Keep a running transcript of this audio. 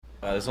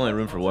There's only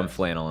room for one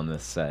flannel in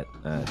this set,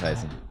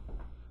 Tyson.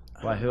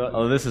 Why?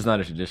 Oh, this is not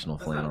a traditional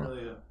flannel. Not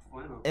really a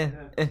flannel.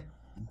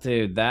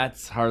 Dude,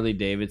 that's Harley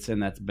Davidson.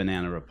 That's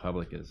Banana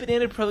Republic's.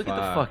 Banana Republic, get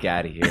the fuck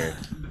out of here.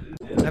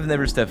 I've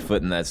never stepped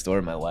foot in that store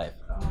in my life.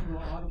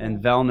 And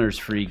Vellner's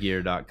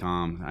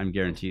freegear.com. I'm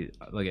guaranteed.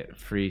 Look at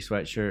free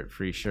sweatshirt,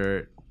 free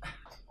shirt.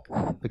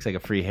 Looks like a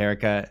free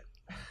haircut.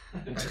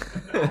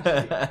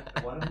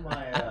 One of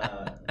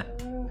my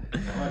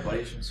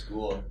buddies from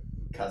school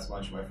cuts a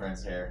bunch of my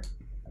friend's hair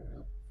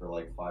for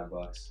like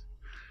 $5.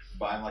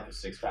 Buy him like a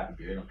 6-pack of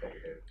beer and he'll cut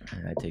your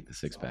hair. I take the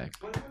 6-pack.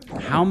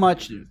 How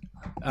much? It's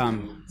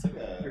like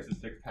Here's a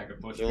 6-pack of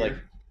Bush they're like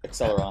beer.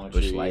 accelerometry,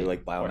 Bush Light.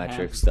 like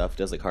biometric stuff.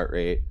 Does like heart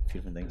rate, a few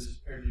different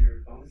things. Or do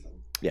your phone?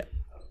 Yeah.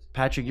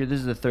 Patrick, this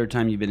is the third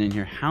time you've been in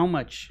here. How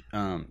much?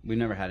 We've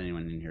never had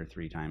anyone in here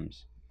 3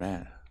 times.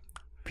 Man.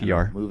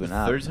 PR. Moving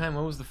up. Third time?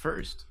 What was the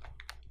first?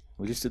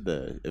 We just did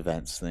the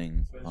events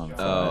thing on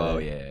Friday. Oh,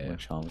 yeah. When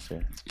Sean was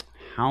here.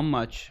 How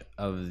much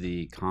of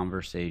the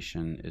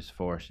conversation is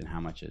forced and how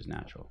much is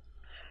natural?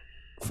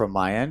 From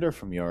my end or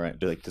from your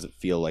end? Like, does it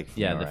feel like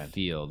from Yeah, your the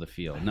end?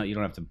 feel. No, you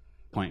don't have to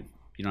point.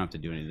 You don't have to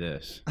do any of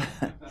this.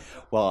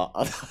 Well,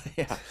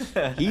 yeah,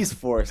 he's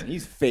forcing.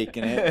 He's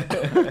faking it.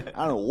 I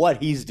don't know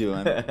what he's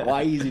doing.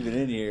 Why he's even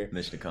in here?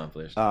 Mission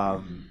accomplished.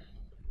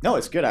 No,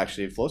 it's good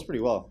actually. It flows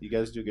pretty well. You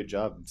guys do a good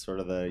job. It's sort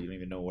of you don't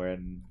even know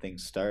when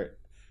things start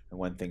and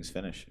when things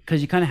finish.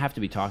 Because you kind of have to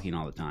be talking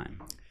all the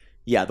time.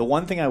 Yeah, the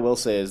one thing I will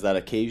say is that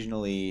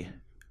occasionally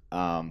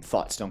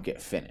thoughts don't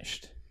get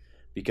finished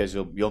because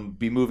you'll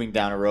be moving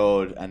down a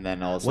road and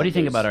then all of a sudden What do you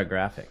think about our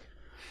graphic?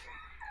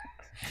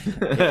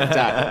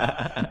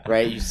 Exactly.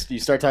 Right? You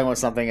start talking about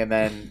something and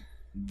then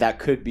that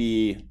could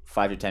be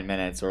 5 to 10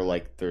 minutes or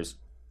like there's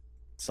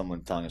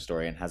someone telling a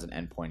story and has an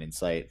endpoint in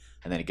sight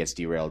and then it gets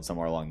derailed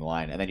somewhere along the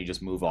line and then you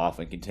just move off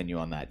and continue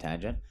on that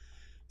tangent.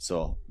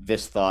 So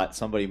this thought,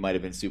 somebody might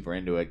have been super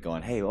into it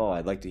going, hey,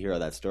 I'd like to hear how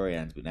that story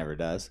ends, but never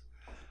does.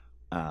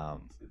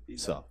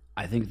 So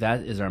I think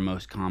that is our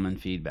most common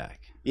feedback.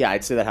 yeah,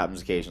 I'd say that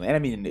happens occasionally. And I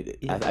mean,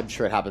 I'm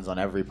sure it happens on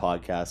every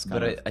podcast.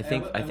 But I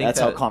think That's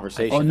how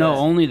conversation Oh, no, is.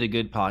 only the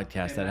good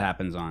podcast that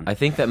happens on. I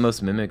think that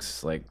most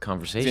mimics like I was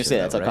conversation. gonna say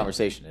that's though, how right?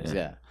 conversation is.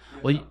 Yeah.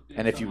 Well,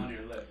 And if you on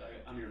your lip,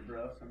 like, on your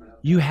breath, coming out.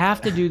 you have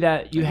to do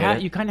that. You get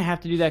it. you kind of have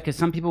to do that because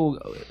some people.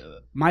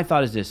 My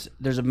thought is this: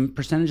 there's a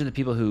percentage of the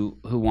people who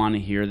want to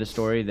hear the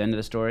story, the end of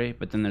the story,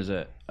 but then there's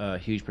a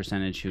huge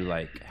percentage who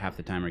like half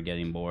the time are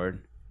getting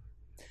bored.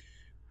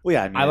 well,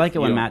 yeah, I mean, I like if it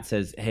you when don't- Matt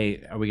says,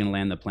 "Hey, are we going to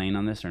land the plane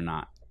on this or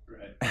not?"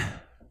 Right.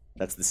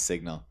 That's the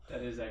signal.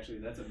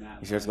 That's a map.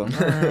 He starts going.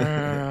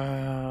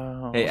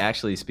 Hey,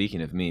 actually,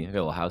 speaking of me, I got a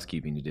little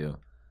housekeeping to do.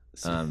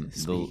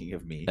 Speaking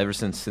of me, Ever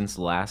since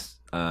last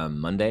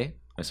Monday,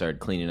 I started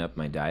cleaning up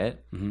my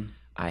diet. Mm-hmm.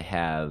 I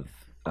have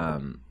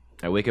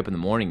I wake up in the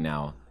morning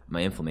now.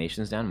 My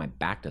inflammation's down. My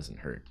back doesn't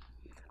hurt.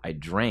 I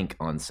drank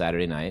on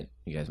Saturday night.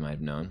 You guys might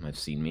have known. I've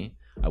seen me.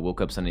 I woke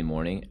up Sunday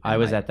morning. I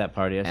was at that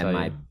party. I saw and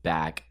my you.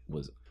 back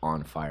was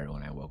on fire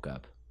when I woke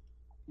up.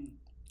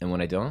 And when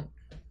I don't,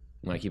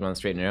 when I keep it on the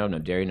straight and narrow, no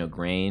dairy, no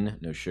grain,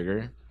 no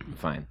sugar, I'm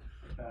fine.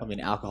 I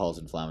mean, alcohol is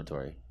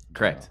inflammatory.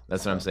 Correct.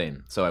 That's what I'm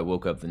saying. So I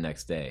woke up the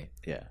next day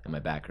Yeah. and my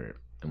back hurt.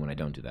 And when I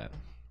don't do that,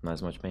 not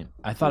as much pain.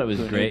 I thought it was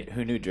great.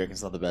 Who knew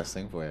drinking's not the best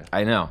thing for you?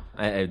 I know.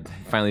 I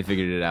finally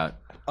figured it out.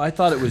 I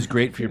thought it was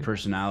great for your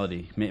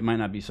personality. It might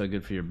not be so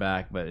good for your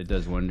back, but it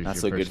does wonders. Not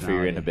for so your good for your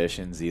personality.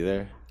 inhibitions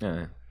either.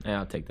 Yeah,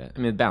 I'll take that. I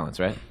mean, balance,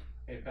 right?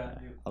 Hey,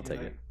 Pat, I'll take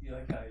like, it. You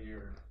like how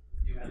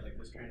you had like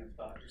this train of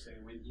thought. You're saying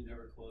when you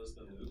never close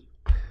the loop,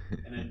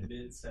 and then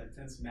mid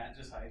sentence, Matt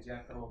just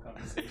hijacked the whole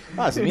conversation.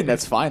 Oh, I mean,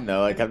 that's fine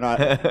though. Like I'm not.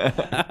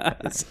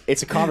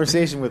 It's a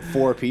conversation with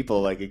 4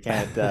 people. Like you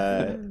can't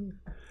drive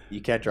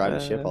the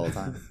ship all the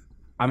time.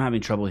 I'm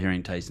having trouble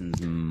hearing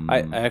Tyson's. I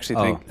actually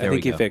think there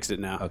we he go. fixed it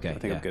now. Okay, I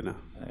think yeah. I'm good now.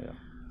 There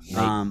you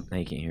go. Now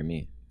you can't hear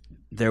me.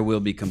 There will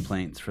be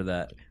complaints for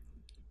that.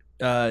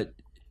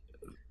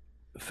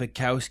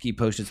 Fikowski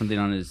posted something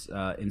on his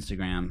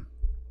Instagram.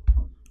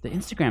 The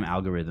Instagram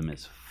algorithm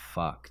is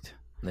fucked.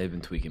 They've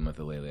been tweaking with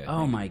it lately. I Oh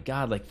think. my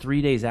god! Like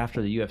 3 days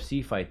after the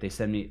UFC fight, they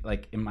send me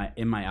like in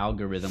my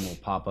algorithm will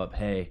pop up,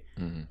 "Hey,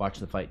 watch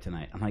the fight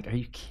tonight." I'm like, "Are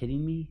you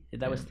kidding me?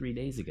 That was 3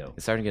 days ago."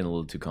 It's starting to get a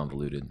little too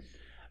convoluted.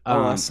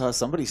 I saw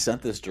somebody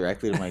sent this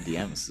directly to my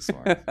DMs this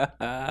morning.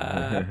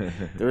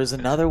 There was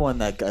another one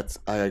that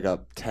I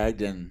got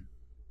tagged in,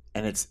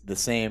 and it's the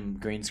same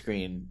green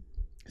screen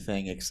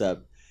thing,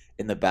 except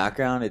in the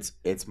background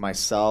it's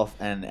myself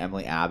and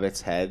Emily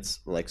Abbott's heads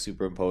like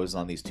superimposed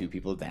on these 2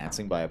 people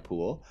dancing by a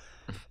pool,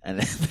 and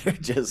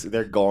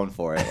they're going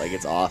for it. Like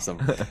it's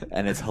awesome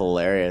and it's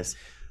hilarious.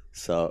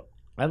 So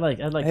I'd like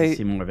to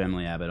see more of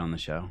Emily Abbott on the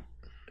show.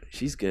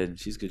 she's good.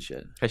 She's good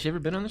shit. Has she ever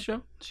been on the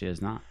show? She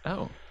is not.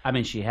 Oh. I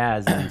mean, she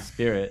has in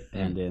spirit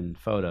and in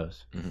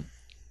photos.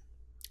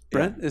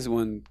 Brent is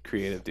one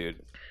creative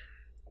dude.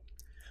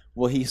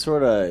 Well, he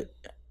sort of,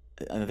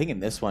 I think in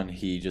this one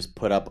he just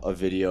put up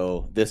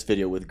this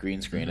video with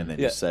green screen, and then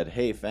Yeah. just said,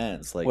 "Hey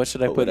fans, like What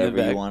should I put in the whatever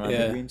you back?" want on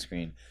Yeah. the green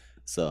screen."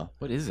 So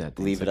What is that?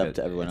 Leave It's it like up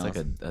to everyone It's else.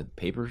 like a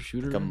paper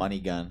shooter? like a money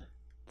gun.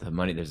 The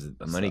money. There's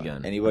a money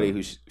gun. Anybody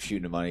who's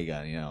shooting a money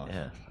gun,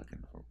 Yeah.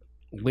 fucking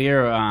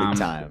We're big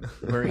time.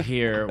 we're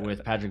here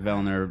with Patrick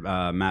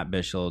Vellner, Matt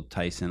Bischel,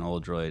 Tyson,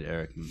 Oldroyd,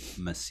 Eric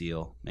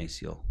Maciel.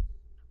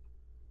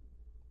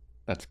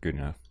 That's good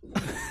enough.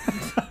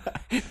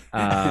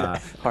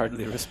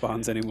 Hardly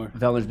responds anymore.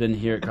 Vellner's been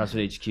here at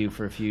CrossFit HQ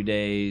for a few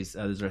days.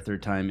 This is our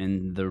third time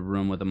in the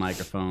room with the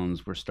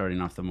microphones. We're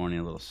starting off the morning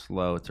a little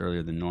slow. It's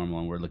earlier than normal,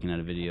 and we're looking at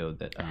a video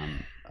that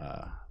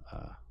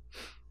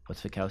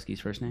what's Fikowski's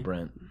first name?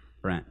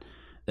 Brent.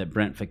 That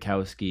Brent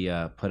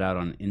Fikowski put out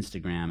on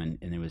Instagram,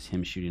 and it was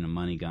him shooting a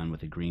money gun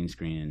with a green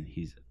screen, and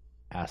he's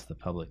asked the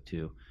public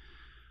to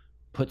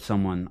put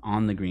someone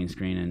on the green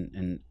screen,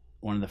 and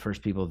one of the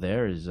first people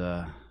there is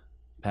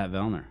Pat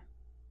Vellner.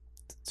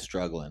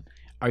 Struggling.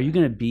 Are you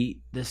going to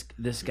beat this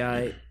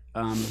guy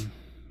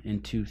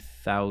in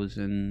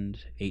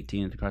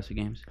 2018 at the CrossFit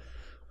Games?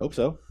 Hope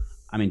so.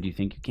 I mean, do you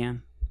think you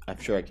can? I'm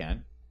sure I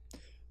can,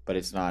 but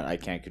it's not. I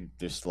can't.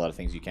 There's a lot of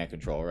things you can't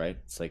control, right?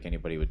 It's like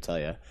anybody would tell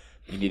you.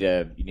 You need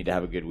to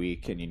have a good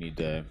week, and you need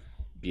to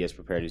be as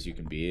prepared as you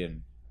can be,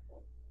 and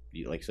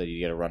like I said,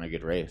 you got to run a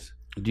good race.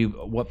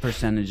 What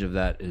percentage of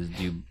that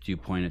do you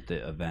point at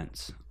the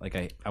events? Like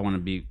I want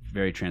to be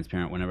very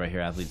transparent. Whenever I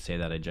hear athletes say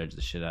that, I judge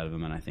the shit out of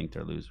them, and I think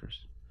they're losers.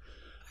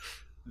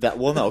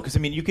 No, because I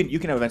mean, you can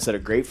have events that are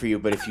great for you,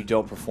 but if you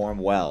don't perform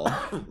well,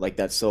 like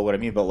that's so what I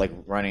mean about like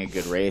running a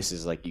good race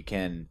is like you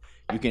can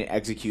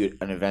execute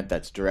an event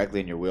that's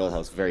directly in your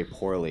wheelhouse very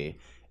poorly,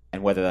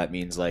 and whether that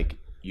means like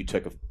you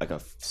took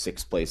a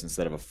sixth place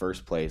instead of a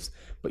first place,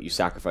 but you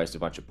sacrificed a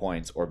bunch of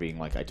points, or being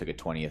like I took a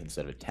 20th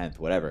instead of a 10th,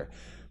 whatever.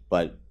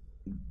 But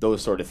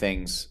those sort of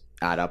things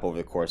add up over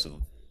the course of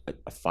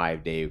a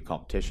 5-day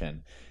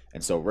competition.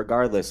 And so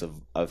regardless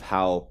of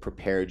how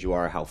prepared you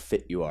are, how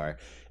fit you are,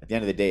 at the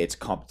end of the day, it's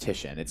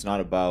competition. It's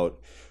not about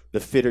the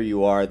fitter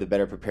you are, the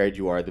better prepared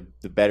you are,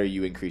 the better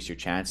you increase your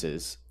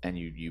chances, and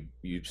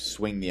you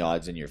swing the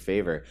odds in your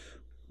favor.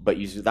 But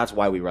that's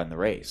why we run the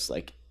race.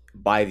 Like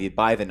by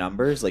the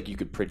numbers, like you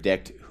could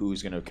predict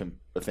who's going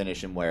to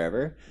finish and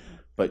wherever.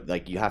 But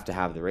like you have to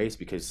have the race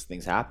because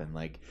things happen.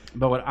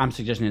 But what I'm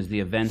suggesting is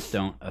the events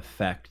don't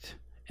affect,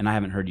 and I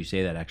haven't heard you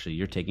say that actually.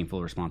 You're taking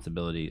full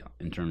responsibility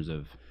in terms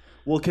of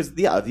because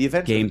the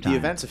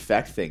events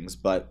affect things.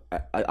 But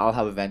I'll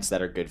have events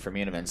that are good for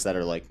me and events that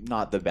are like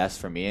not the best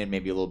for me and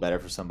maybe a little better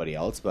for somebody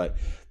else. But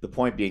the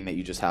point being that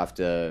you just have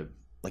to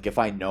like if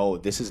I know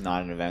this is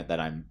not an event that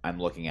I'm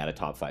looking at a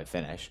top 5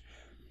 finish.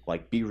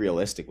 Like be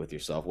realistic with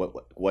yourself.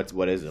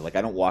 What is it? Like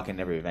I don't walk in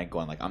every event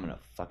going like I'm gonna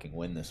fucking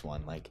win this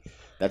one. Like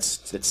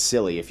that's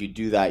silly. If you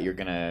do that, you're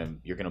gonna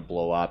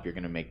blow up. You're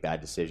gonna make bad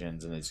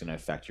decisions, and it's gonna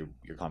affect your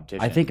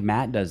competition. I think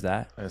Matt does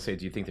that. I would say,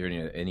 do you think there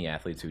are any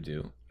athletes who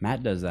do?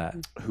 Matt does that.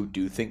 Who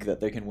do think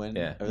that they can win?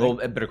 Yeah. Well,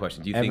 a better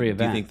question. Do you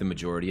think the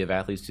majority of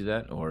athletes do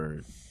that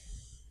or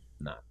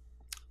not?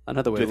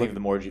 Another way. Do you think the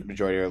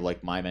majority are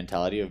like my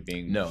mentality of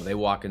being? No, they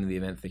walk into the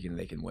event thinking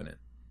they can win it.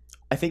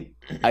 I think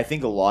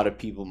a lot of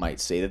people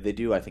might say that they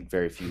do. I think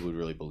very few would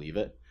really believe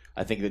it.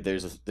 I think that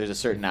there's a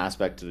certain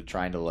aspect to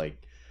trying to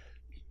like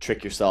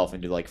trick yourself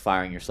into like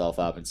firing yourself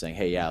up and saying,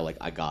 hey, yeah, like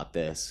I got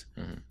this,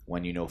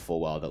 when you know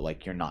full well that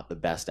like you're not the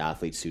best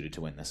athlete suited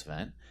to win this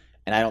event.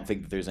 And I don't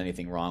think that there's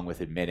anything wrong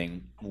with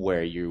admitting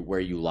where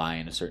you lie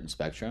in a certain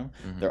spectrum.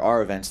 There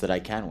are events that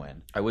I can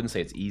win. I wouldn't say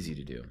it's easy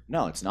to do.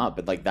 No, it's not.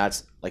 But like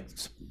that's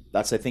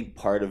I think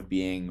part of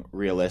being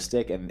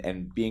realistic,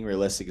 and being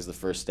realistic is the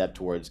first step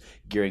towards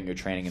gearing your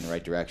training in the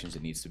right directions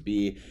it needs to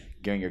be,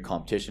 gearing your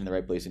competition in the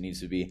right place it needs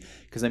to be.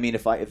 Because I mean,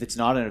 if it's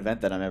not an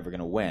event that I'm ever going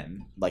to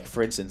win, like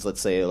for instance,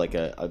 let's say like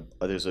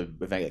there's an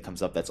event that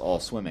comes up that's all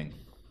swimming.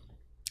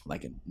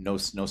 Like no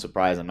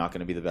surprise, I'm not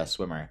going to be the best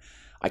swimmer.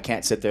 I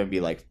can't sit there and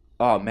be like,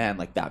 oh man,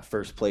 like that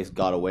first place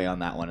got away on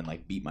that one and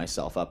like beat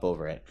myself up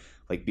over it.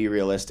 Like be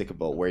realistic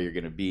about where you're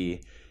going to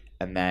be,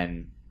 and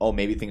then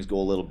maybe things go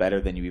a little better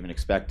than you even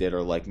expected,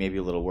 or like maybe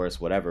a little worse,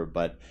 whatever,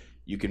 but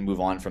you can move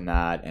on from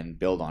that and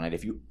build on it.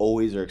 If you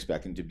always are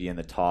expecting to be in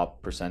the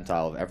top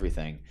percentile of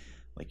everything,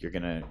 like you're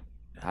going to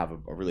have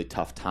a really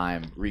tough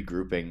time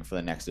regrouping for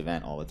the next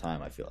event all the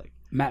time, I feel like.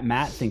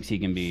 Matt thinks he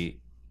can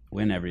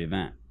win every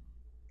event.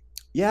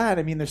 Yeah, and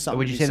I mean, there's something.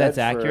 Would you say that's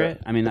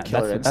accurate? I mean,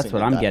 that's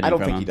what I'm getting. I don't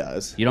from think him. he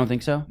does. You don't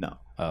think so? No.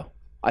 Oh.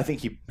 I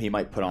think he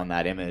might put on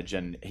that image,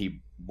 and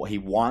he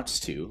wants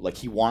to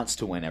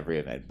win every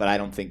event, but I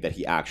don't think that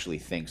he actually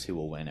thinks he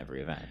will win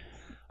every event.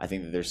 I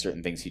think that there's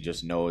certain things he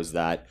just knows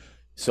that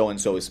so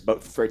and so is.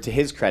 But to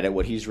his credit,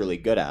 what he's really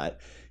good at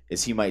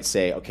is he might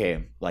say,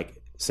 okay, like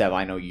Sev,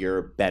 I know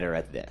you're better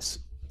at this.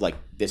 Like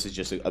this is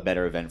just a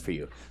better event for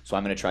you, so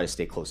I'm going to try to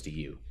stay close to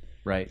you.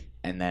 Right.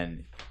 And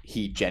then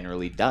he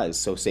generally does.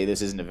 So say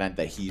this is an event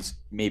that he's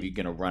maybe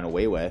going to run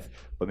away with,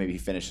 but maybe he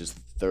finishes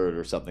third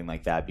or something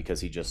like that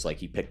because he just like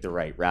he picked the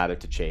right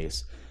rabbit to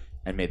chase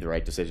and made the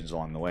right decisions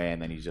along the way.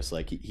 And then he's just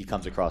like he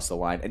comes across the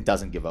line and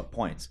doesn't give up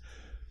points.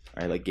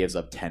 Right? Like gives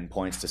up 10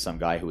 points to some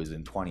guy who is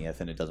in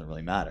 20th, and it doesn't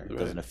really matter. It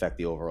doesn't affect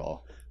the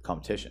overall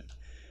competition.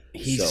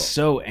 He's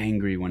so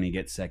angry when he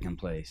gets second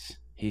place.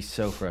 He's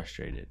so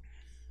frustrated.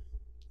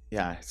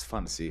 Yeah, it's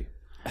fun to see.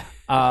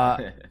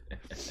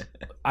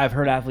 I've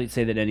heard athletes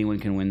say that anyone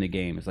can win the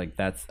game. It's like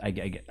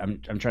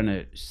I'm trying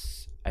to.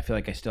 I feel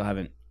like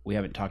we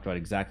haven't talked about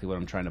exactly what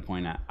I'm trying to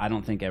point at. I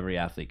don't think every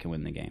athlete can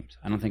win the games.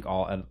 I don't think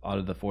all out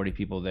of the 40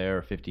 people there,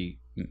 or 50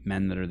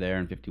 men that are there,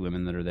 and 50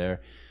 women that are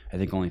there, I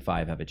think only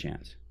 5 have a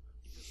chance.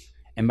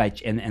 And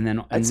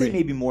then I'd say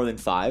maybe more than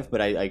 5,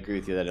 but I agree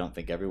with you that I don't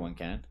think everyone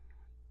can.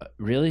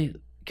 Really?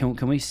 Can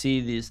we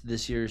see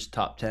this year's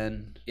top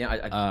 10?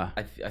 Yeah,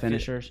 I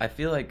finishers. I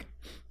feel like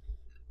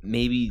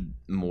maybe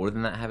more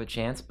than that have a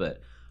chance,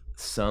 but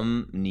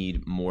some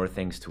need more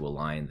things to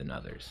align than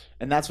others.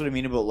 And that's what I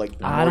mean about like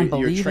the I don't more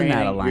believe in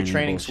that your aligning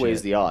training bullshit.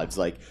 sways the odds.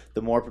 Like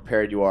the more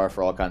prepared you are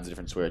for all kinds of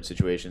different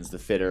situations, the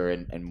fitter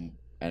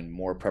and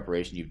more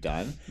preparation you've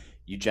done,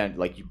 you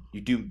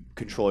do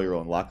control your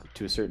own luck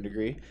to a certain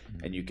degree,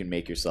 and you can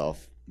make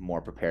yourself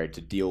more prepared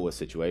to deal with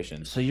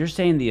situations. So you're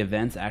saying the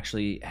events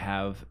actually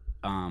have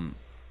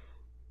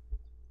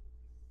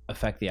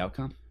affect the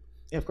outcome?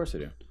 Yeah, of course they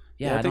do.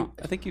 Yeah,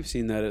 I think you've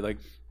seen that at like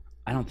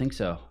I don't think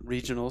so.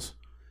 regionals.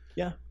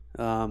 Yeah.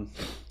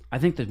 I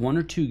think there's 1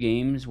 or 2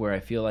 games where I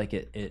feel like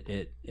it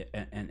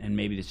and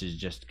maybe this is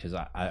just because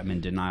I'm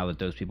in denial that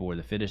those people were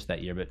the fittest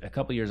that year, but a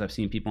couple years I've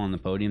seen people on the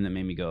podium that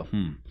made me go,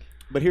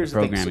 But here's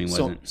the thing. programming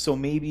So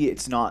wasn't. maybe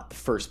it's not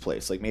first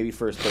place. Like maybe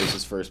first place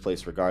is first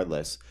place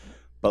regardless.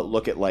 But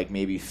look at like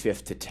maybe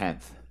 5th to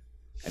 10th,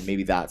 and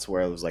maybe that's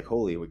where I was like,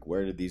 holy, like,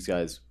 where did these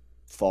guys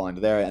fall into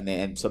there?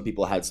 And some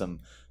people had some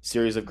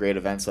series of great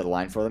events that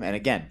aligned for them. And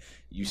again,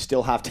 you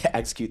still have to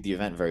execute the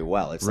event very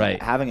well. It's Right.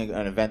 like having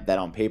an event that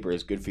on paper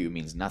is good for you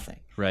means nothing.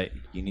 Right.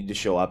 You need to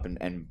show up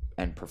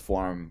and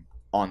perform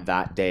on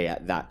that day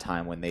at that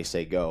time when they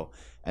say go,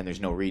 and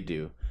there's no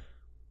redo.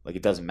 Like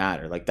it doesn't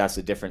matter. Like that's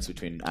the difference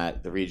between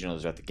at the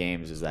regionals or at the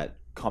games, is that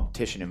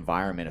competition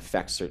environment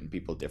affects certain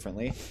people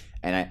differently.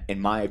 And in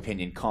my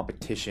opinion,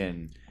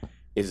 competition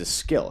is a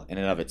skill in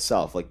and of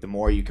itself. Like the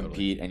more you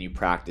compete and you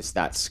practice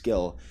that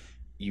skill,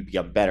 you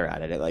become better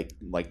at it.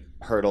 Like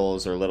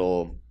hurdles or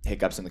little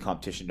hiccups in the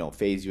competition don't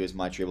phase you as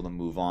much. You're able to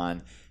move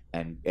on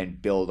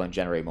and build and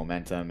generate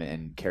momentum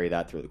and carry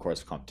that through the course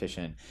of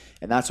competition.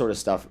 And that sort of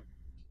stuff,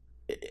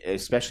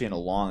 especially in a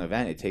long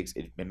event,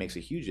 it makes a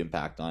huge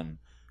impact on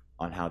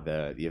how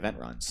the event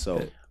runs.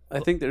 So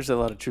I think there's a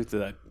lot of truth to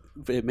that.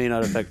 It may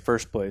not affect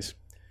first place,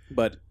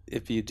 but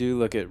if you do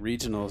look at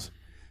regionals,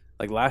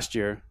 like last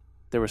year,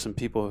 there were some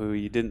people who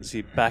you didn't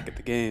see back at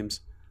the games,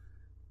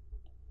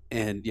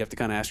 and you have to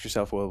kind of ask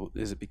yourself, well,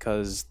 is it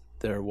because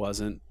there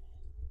wasn't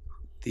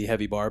the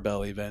heavy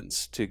barbell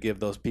events to give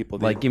those people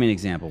the... Like, give me an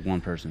example.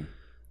 One person.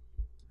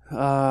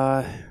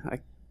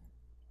 I'm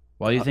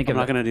While you think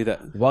not going to do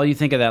that. While you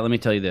think of that, let me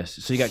tell you this.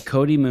 So you got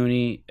Cody,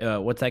 Mooney.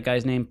 What's that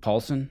guy's name?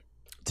 Paulson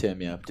Tim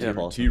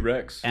Paulson.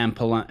 T-Rex. and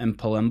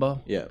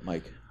Palembo. Yeah,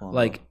 Mike.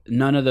 Like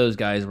none of those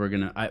guys were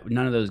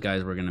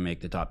gonna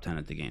make the top 10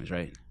 at the games,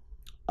 right?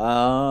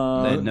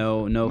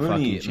 No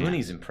fucking chance.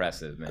 Mooney's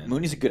impressive, man.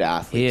 Mooney's a good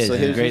athlete. He is. So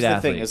He's a here's great the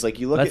athlete. thing: is like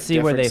you look Let's at see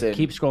where they difference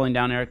in- keep scrolling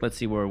down, Eric. Let's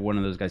see where one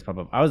of those guys pop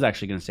up. I was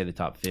actually going to say the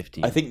top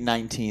 15. I think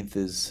 19th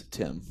is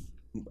Tim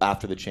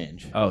after the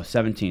change. Oh,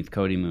 17th,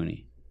 Cody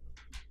Mooney.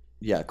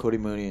 Yeah, Cody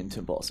Mooney and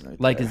Tim Paulson. Right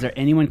Like, there. is there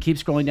anyone? Keep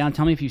scrolling down.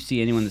 Tell me if you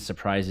see anyone that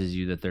surprises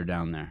you that they're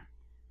down there.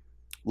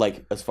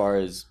 Like as far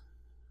as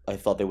I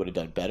thought they would have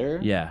done better.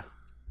 Yeah,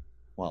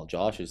 Well,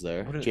 Josh is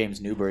there. What is- James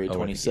Newbury, Oh,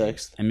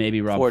 26th. and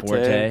maybe Rob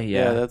Forte.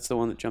 Yeah. that's the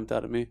one that jumped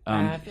out at me.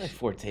 I feel like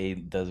Forte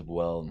does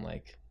well in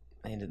like.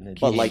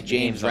 But like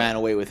James ran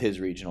away with his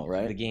regional,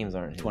 right? The games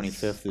aren't.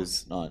 25th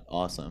is not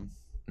awesome.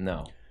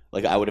 No.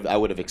 Like I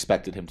would have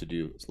expected him to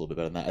do a little bit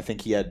better than that. I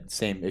think he had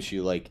same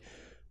issue. Like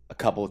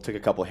took a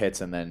couple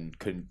hits and then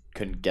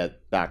couldn't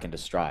get back into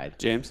stride.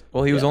 James?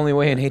 Well, he was only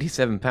weighing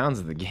 87 pounds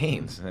at the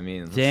games. I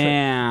mean,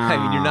 Damn. I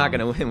mean, you're not going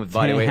to win with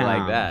body weight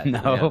like that.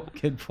 No,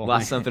 good point.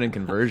 Lost something in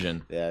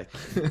conversion. Yeah,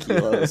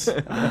 kilos.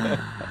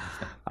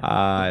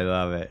 I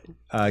love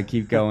it.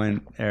 Keep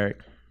going,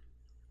 Eric.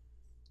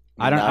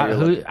 I Now you're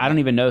looking- don't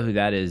even know who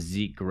that is.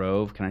 Zeke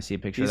Grove. Can I see a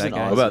picture He's of that an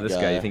guy? What about Aussie this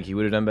guy? guy. You think he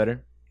would have done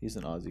better? He's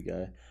an Aussie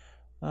guy.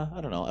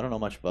 I don't know. I don't know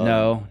much about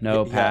No,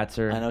 him.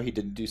 Patzer. I know he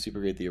didn't do super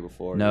great the year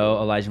before. No,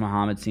 Elijah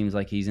Muhammad seems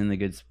like he's in the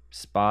good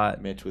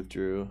spot. Mitch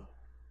withdrew.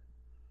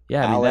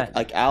 Yeah, I mean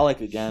Alec,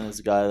 Alec again is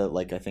a guy that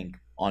like I think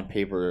on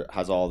paper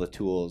has all the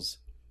tools,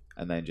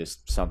 and then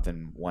just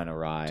something went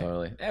awry.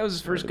 Totally. That was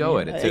his first go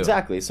at it, too.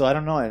 Exactly. So I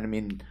don't know. And I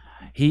mean,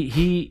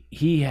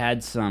 he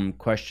had some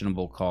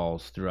questionable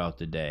calls throughout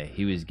the day.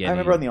 He was getting. I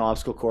remember on the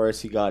obstacle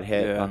course he got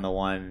hit Yeah. on the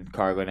one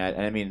cargo net,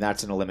 and I mean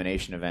that's an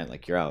elimination event.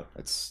 Like you're out.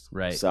 That's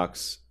Right.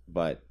 Sucks.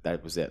 But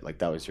that was it. Like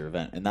that was your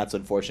event, and that's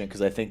unfortunate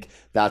because I think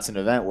that's an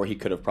event where he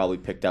could have probably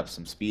picked up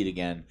some speed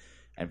again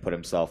and put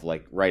himself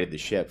like righted the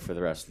ship for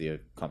the rest of the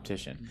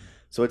competition. Mm-hmm.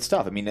 So it's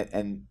tough. I mean,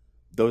 and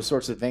those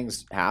sorts of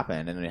things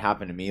happen, and it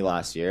happened to me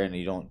last year. And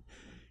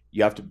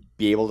you have to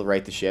be able to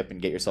right the ship and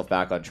get yourself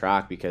back on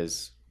track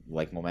because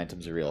like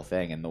momentum's a real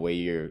thing, and the way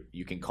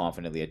you can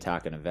confidently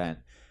attack an event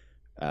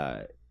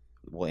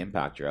will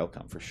impact your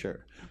outcome for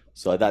sure.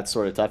 So that's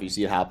sort of tough. You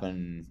see it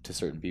happen to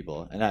certain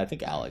people, and I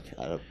think Alec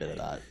had a bit of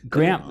that.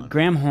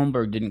 Graham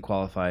Holmberg didn't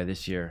qualify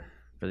this year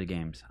for the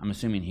games. I'm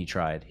assuming he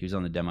tried. He was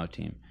on the demo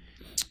team.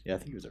 Yeah, I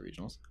think he was at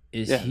regionals.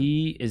 Is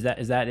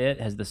that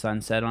it? Has the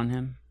sun set on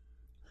him?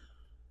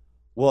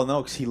 Well,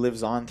 no, because he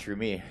lives on through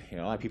me. You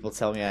know, people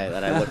tell me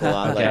that I look a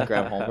lot like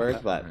Graham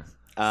Holmberg, but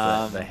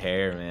the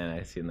hair, man,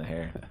 I seen the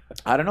hair.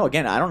 I don't know.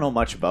 Again, I don't know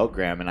much about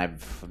Graham, and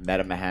I've met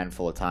him a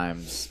handful of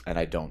times, and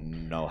I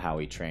don't know how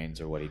he trains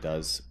or what he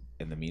does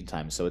in the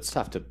meantime. So it's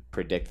tough to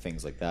predict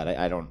things like that.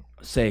 I don't.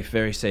 Safe,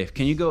 very safe.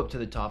 Can you go up to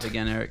the top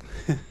again, Eric?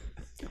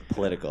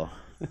 Political.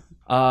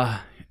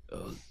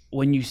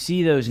 When you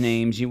see those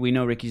names, we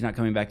know Ricky's not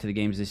coming back to the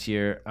games this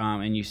year,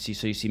 and you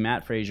see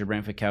Matt Fraser,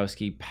 Brent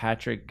Fikowski,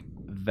 Patrick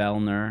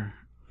Vellner,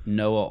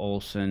 Noah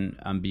Ohlsen,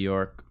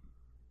 Bjork,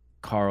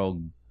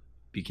 Carroll,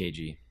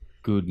 BKG.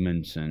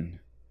 Goodmanson.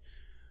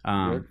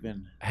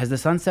 Has the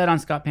sun set on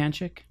Scott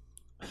Panchik?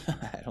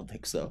 I don't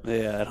think so.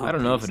 Yeah, I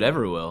don't know if it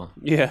ever will.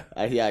 Yeah,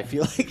 I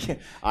feel like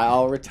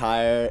I'll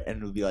retire and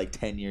it'll be like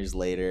 10 years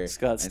later.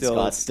 Scott's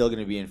still going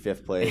to be in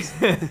 5th place,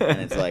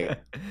 and it's like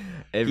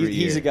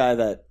he's a guy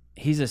that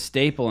he's a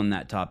staple in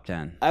that top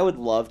 10. I would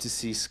love to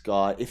see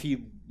Scott if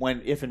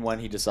and when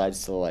he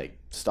decides to like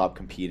stop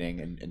competing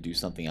and do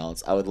something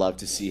else. I would love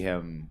to see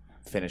him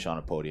finish on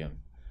a podium.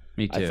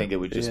 Me too. I think it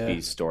would just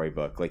be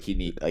storybook. Like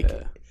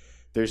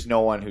there's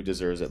no one who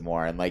deserves it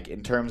more. And like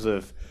in terms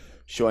of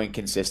showing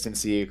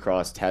consistency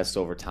across tests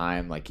over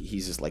time, like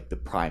he's just like the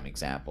prime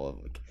example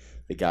of like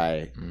the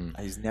guy.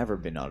 He's never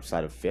been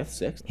outside of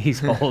 5th, 6th. He's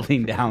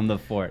holding down the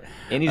fort.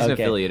 And he's an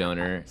affiliate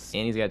owner, and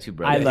he's got 2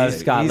 brothers. I love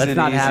Scott. Let's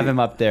not have him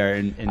up there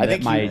and I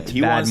think my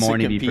bad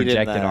morning be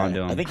projected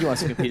onto him. I think he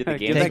wants to compete at the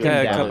games. Give that guy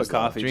a Down cup those of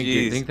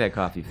coffee. Drink that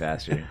coffee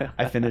faster.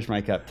 I finished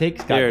my cup.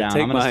 Take Scott Here, down.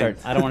 take I'm gonna mine.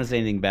 start. I don't want to say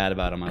anything bad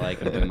about him. I like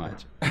him too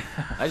much.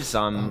 I just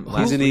saw him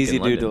last he's an week easy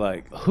in dude to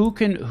London.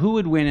 like. Who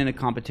would win in a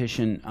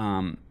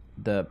competition?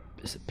 The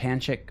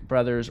Panchik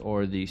brothers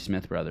or the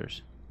Smith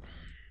brothers?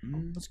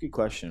 That's a good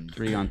question.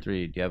 3-on-3. Do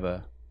you have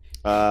a?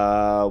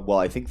 Well,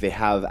 I think they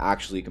have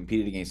actually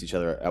competed against each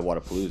other at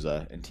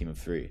Wadapalooza in Team of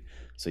 3,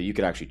 so you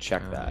could actually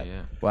check that.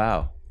 Yeah.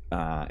 Wow.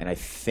 And I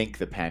think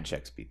the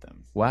Panchiks beat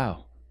them.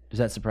 Wow. Does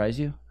that surprise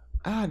you?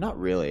 Not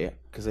really,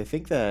 because I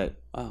think that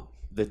Wow.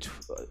 I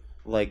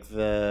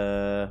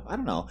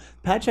don't know.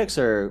 Panchiks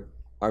are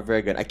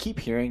very good. I keep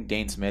hearing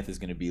Dane Smith is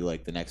going to be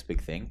like the next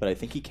big thing, but I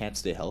think he can't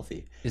stay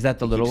healthy. Is that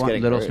the He little keeps one,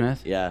 getting Little hurt.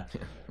 Smith? Yeah.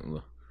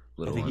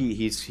 I think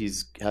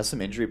he's has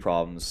some injury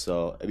problems,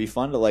 so it'd be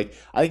fun to like.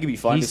 I think it'd be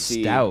fun He's to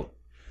see. stout.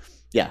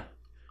 Yeah,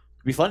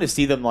 it'd be fun to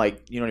see them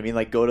like, you know what I mean,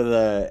 like go to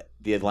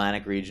the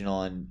Atlantic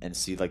Regional and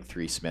see like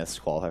 3 Smiths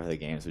qualify for the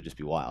games. Would just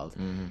be wild.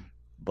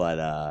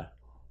 But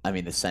I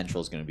mean, the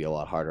Central is going to be a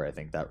lot harder. I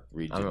think that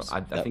region.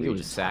 I think it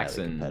was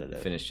Saxon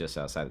finished just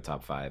outside the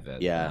top 5.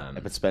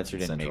 At, but Spencer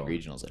didn't Central.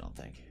 make regionals. I don't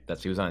think.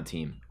 He was on a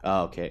team.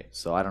 Oh, okay.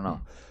 So I don't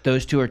know.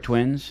 Those 2 are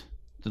twins.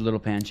 The little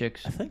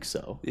Panchiks. I think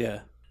so. Yeah.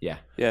 Yeah.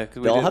 Yeah.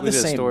 'Cause They all have we the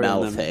did a same story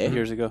on mouth, them hey?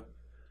 years ago.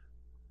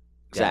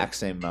 Exact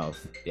same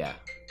mouth. Yeah.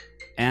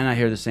 And I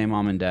hear the same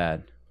mom and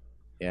dad.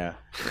 Yeah.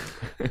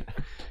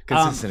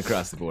 Consistent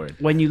across the board.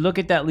 When you look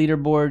at that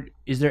leaderboard,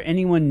 is there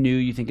anyone new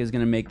you think is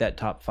going to make that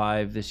top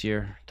 5 this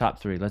year? Top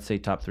 3. Let's say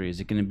top 3.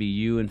 Is it going to be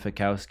you and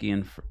Fikowski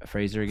and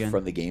Fraser again?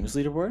 From the games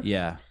leaderboard.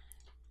 Yeah.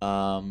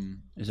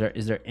 Is there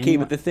Okay, anyone?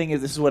 but the thing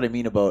is, this is what I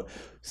mean about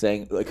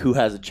saying like who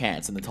has a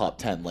chance in the top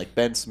 10. Like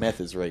Ben Smith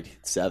is right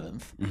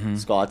 7th,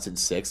 Scott's in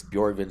 6th,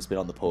 Bjorgvin's been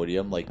on the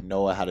podium. Like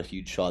Noah had a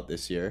huge shot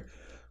this year.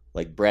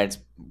 Like Brent's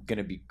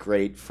gonna be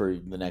great for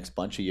the next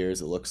bunch of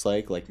years. It looks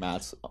like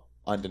Matt's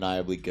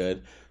undeniably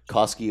good.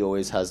 Koski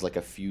always has like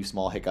a few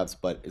small hiccups,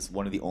 but is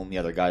one of the only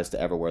other guys to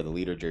ever wear the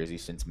leader jersey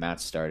since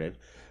Matt started.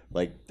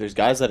 Like there's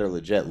guys that are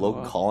legit.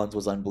 Logan Collins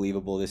was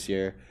unbelievable this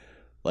year.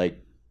 Like.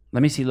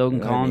 Let me see Logan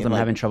You know what I Collins. mean? I'm Like-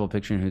 having trouble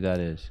picturing who that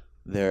is.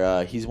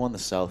 He's won the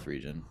South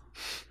region.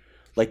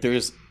 Like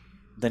there's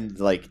then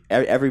like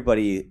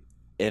everybody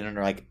in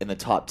the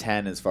top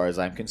 10 as far as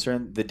I'm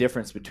concerned. The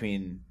difference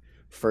between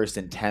 1st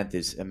and 10th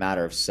is a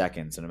matter of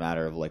seconds and a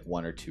matter of like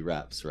 1 or 2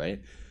 reps,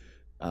 right?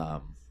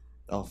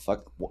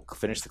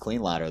 Finish the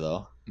clean ladder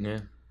though. Yeah.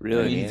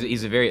 Really?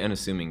 He's a very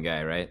unassuming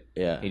guy, right?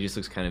 Yeah. He just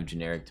looks kind of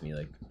generic to me.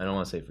 Like, I don't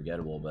want to say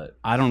forgettable, but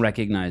I don't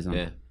recognize him.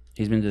 yeah.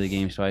 He's been to the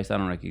games twice. I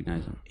don't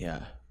recognize him.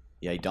 Yeah.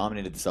 Yeah, he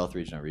dominated the South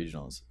region at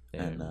regionals.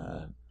 Yeah,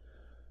 And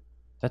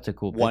That's a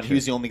cool he picture.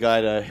 was the only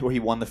guy he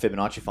won the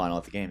Fibonacci final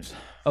at the games.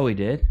 Oh, he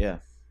did? Yeah.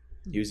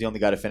 He was the only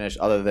guy to finish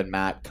other than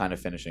Matt kind of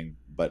finishing,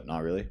 but not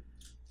really.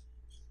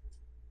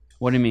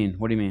 What do you mean?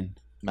 What do you mean?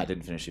 Matt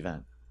didn't finish the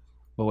event.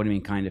 Well, what do you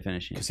mean kind of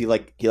finishing? Because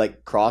he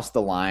crossed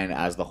the line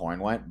as the horn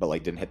went, but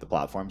like didn't hit the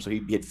platform. So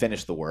he had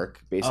finished the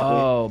work basically.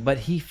 Oh, but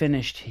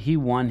he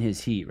won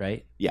his heat,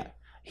 right? Yeah.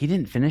 He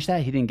didn't finish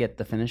that? He didn't get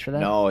the finish for that?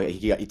 No,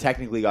 he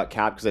technically got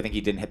capped because I think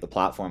he didn't hit the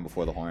platform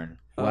before the horn.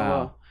 Oh, Wow.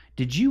 wow.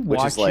 Did you Which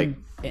watch is like-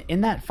 him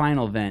in that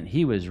final event?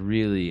 He was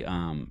really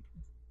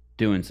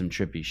doing some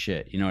trippy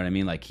shit. You know what I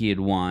mean? Like he had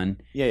won.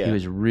 Yeah. He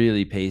was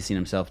really pacing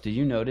himself. Did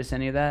you notice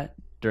any of that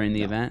during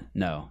the event?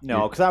 No.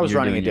 No, because I was You're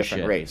running a doing your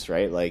different shit. race,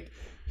 right? Like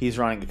he's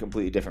running a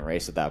completely different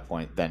race at that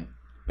point than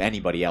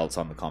anybody else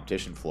on the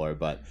competition floor.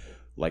 But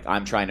like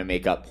I'm trying to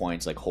make up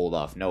points, like hold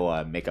off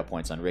Noah, make up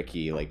points on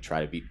Ricky, like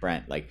try to beat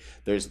Brent. Like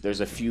there's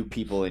a few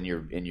people in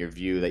your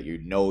view that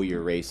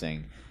you're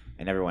racing,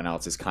 and everyone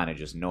else is kind of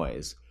just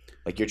noise.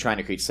 Like you're trying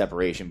to create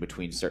separation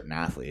between certain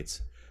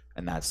athletes,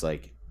 and that's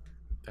like.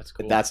 That's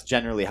cool. That's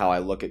generally how I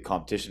look at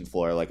competition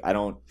floor. Like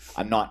I'm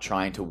not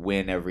trying to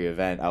win every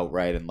event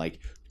outright and like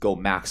go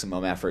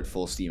maximum effort,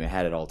 full steam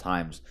ahead at all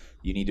times.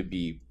 You need to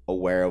be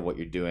aware of what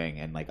you're doing,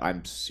 and like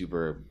I'm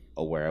super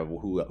aware of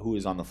who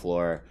is on the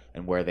floor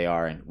and where they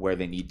are and where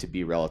they need to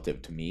be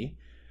relative to me.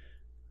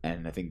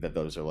 And I think that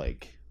those are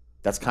like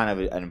that's kind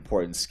of an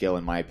important skill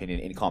in my opinion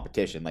in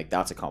competition. Like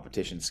that's a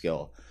competition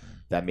skill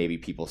that maybe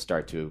people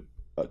start to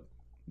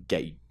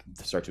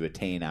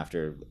attain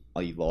after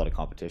a lot of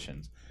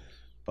competitions.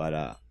 But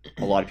a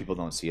lot of people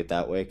don't see it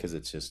that way because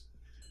it's just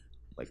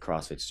like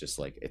CrossFit's just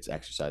like it's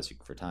exercise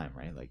for time,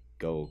 right? Like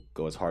go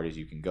as hard as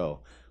you can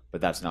go,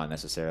 but that's not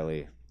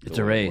necessarily it's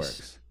a race.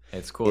 Works.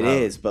 It's cool. It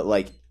is, but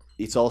like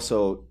it's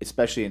also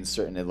especially in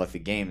certain like the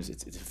games,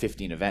 it's a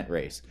 15 event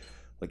race.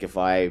 Like if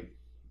I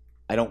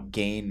don't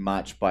gain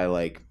much by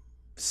like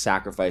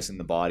sacrificing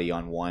the body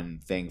on one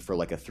thing for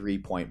like a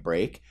 3-point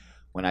break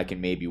when I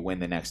can maybe win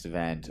the next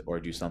event or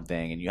do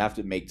something, and you have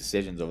to make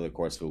decisions over the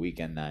course of a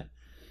weekend that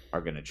are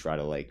going to try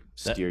to like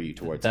steer you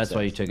towards that's success.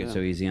 why you took it so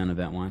easy on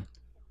event 1.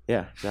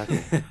 Yeah,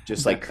 exactly.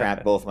 Just like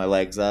cramp both my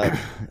legs up. I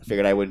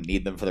figured I wouldn't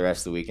need them for the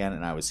rest of the weekend,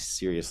 and I was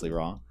seriously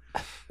wrong.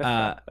 Do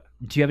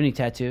you have any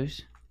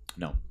tattoos?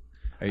 No.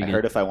 I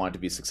heard if I wanted to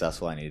be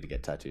successful, I needed to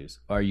get tattoos.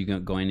 Are you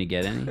going to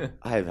get any?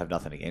 I have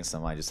nothing against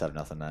them. I just have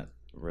nothing that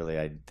really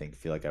I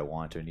feel like I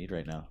want or need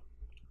right now.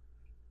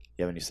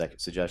 You have any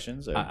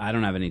suggestions? Or? I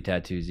don't have any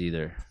tattoos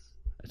either.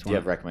 Do you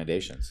have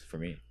recommendations for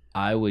me?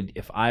 I would,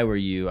 if I were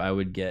you, I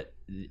would get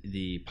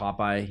the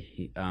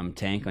Popeye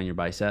tank on your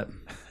bicep.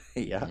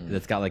 Yeah.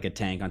 That's got like a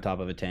tank on top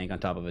of a tank on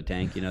top of a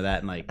tank. You know that?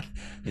 And like,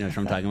 you know what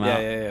I'm talking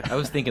about? Yeah. I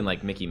was thinking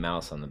like Mickey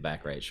Mouse on the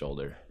back right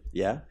shoulder.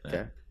 Yeah?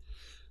 Okay.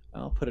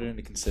 I'll put it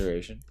into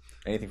consideration.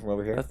 Anything from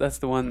over here? That's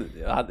the one.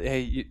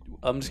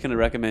 I'm just gonna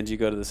recommend you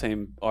go to the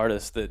same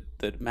artist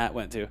that Matt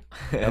went to.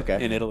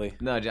 Okay. In Italy.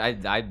 No,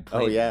 I'd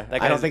Oh yeah.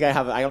 I don't think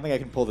I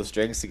can pull the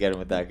strings to get him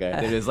with that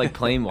guy. It was like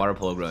playing water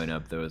polo growing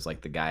up. There was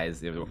like the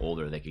guys, they were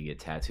older, they could get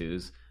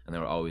tattoos, and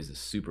there were always the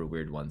super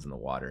weird ones in the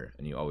water,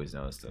 and you always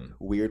noticed them.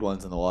 Weird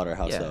ones in the water.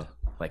 How so?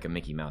 Like a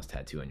Mickey Mouse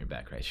tattoo on your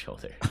back right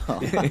shoulder.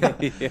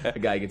 Yeah. A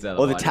guy gets out of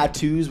Oh, the the water.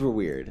 tattoos were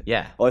weird.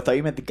 Yeah. Oh, I thought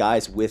you meant the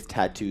guys with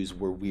tattoos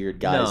were weird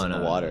guys in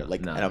the water. No.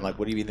 And I'm like,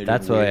 what do you mean they're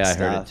That's the doing way weird I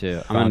heard it stuff?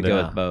 too. I'm going to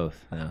go with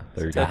both. No.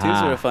 Tattoos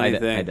are a funny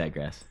thing. I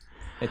digress.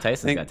 Hey,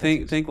 Tyson's got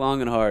tattoos. Think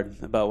long and hard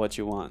about what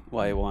you want,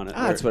 why you want it.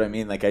 That's what I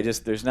mean. Like,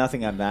 there's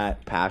nothing I'm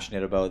that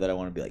passionate about that I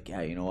want to be like, yeah,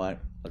 you know what?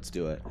 Let's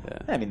do it.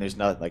 Yeah. I mean, there's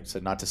not like, so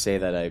not to say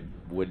that I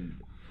wouldn't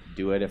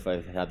do it if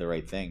I had the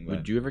right thing. But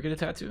Would you ever get a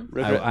tattoo?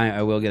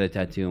 I will get a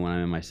tattoo when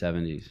I'm in my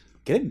 70s.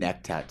 get a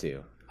neck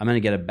tattoo. I'm going to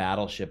get a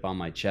battleship on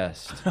my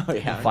chest. Oh,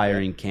 yeah.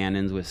 Firing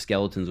cannons with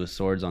skeletons with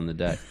swords on the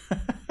deck.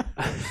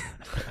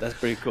 That's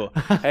pretty cool.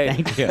 Hey,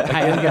 Thank you.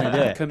 I am going to do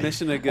it.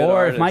 Commission a good Or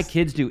artist. if my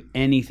kids do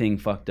anything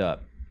fucked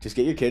up. Just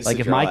get your kids Like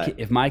to if draw it.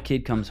 if my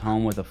kid comes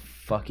home with a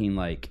fucking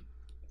like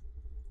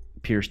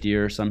pierced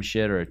ear or some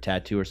shit or a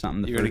tattoo or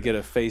something. You're going to get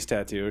a face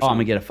tattoo or I'm something. going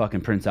to get a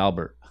fucking Prince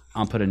Albert.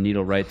 I'll put a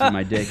needle right through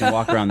my dick and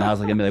walk around the house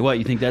like, and be like, what,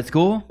 you think that's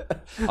cool?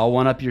 I'll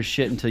one up your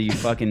shit until you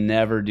fucking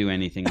never do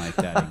anything like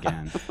that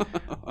again.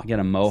 I get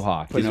a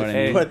mohawk. You know what I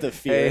mean? Put the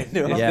fear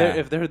into them. Yeah.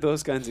 If they're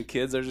those kinds of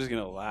kids, they're just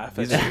going to laugh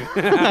at you.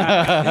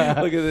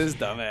 Look at this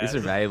dumbass. These are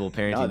valuable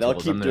parenting No, they'll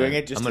tools. keep doing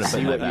it just to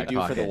see what you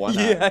do for the one.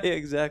 Yeah,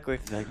 exactly.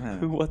 Like,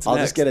 man, What's I'll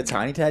next? just get a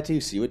tiny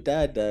tattoo, see what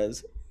dad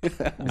does.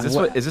 Is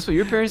this what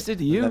your parents did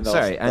to you? And then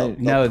Sorry, they'll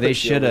No, they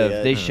push you should over have.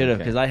 the They edge. should have,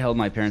 okay. because I held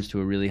my parents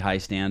to a really high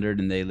standard,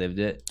 and they lived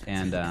it.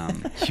 And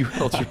you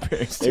held your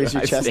parents. to There's a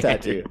your high chest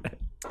standard.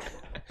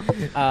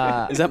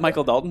 tattoo. Is that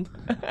Michael Dalton?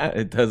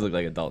 It does look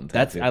like a Dalton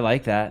that's tattoo. I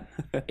like that.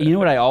 You know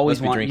what I always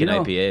Must be want? drinking You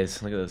know,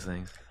 IPAs. Look at those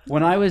things.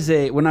 when I was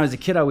a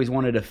kid, I always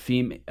wanted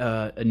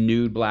a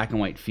nude black and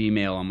white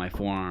female on my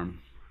forearm.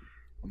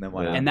 And then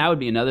what And that would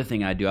be another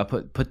thing I'd do. I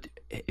put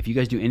if you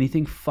guys do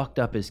anything fucked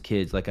up as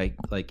kids, like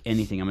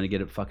anything, I'm gonna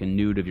get a fucking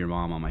nude of your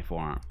mom on my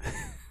forearm.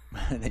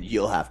 and then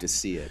you'll have to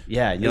see it.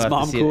 Yeah, you'll Is have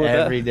mom to see cool it with that?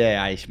 every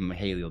day.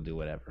 Haley will do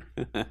whatever.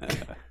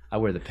 I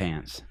wear the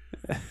pants.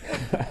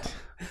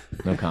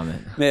 No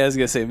comment. Man, I was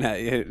gonna say, Matt,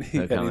 you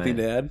No got anything comment.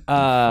 to add?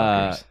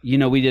 Fuckers. You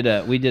know, we did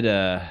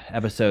a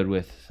episode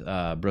with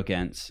Brooke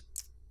Ence,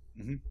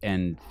 Mhm.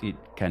 and it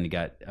kind of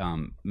got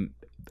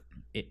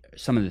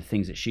some of the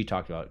things that she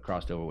talked about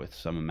crossed over with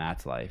some of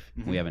Matt's life.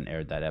 We haven't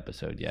aired that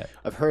episode yet.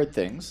 I've heard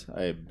things.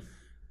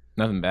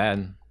 Nothing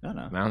bad. No. I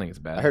don't think it's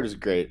bad. I heard it was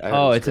great.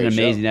 It's an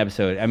amazing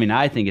episode. I mean,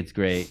 I think it's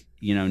great.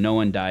 You know, no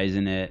one dies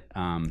in it.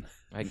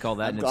 I'd call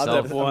that I'm in glad,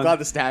 itself. I'm glad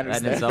the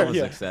standards That in itself is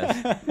there.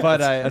 success. But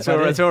That's where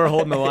we're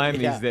holding the line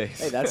Yeah. these days.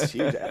 Hey, that's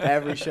huge.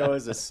 Every show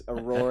is a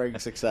roaring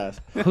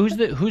success. who's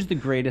the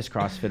greatest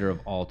CrossFitter of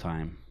all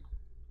time?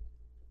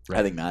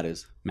 I think Matt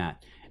is.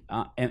 Matt.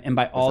 And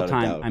by all Without a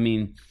time, doubt. I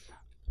mean,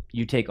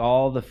 you take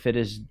all the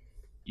fittest,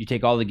 you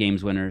take all the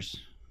games winners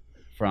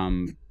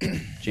from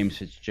James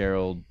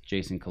Fitzgerald,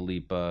 Jason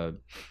Khalipa,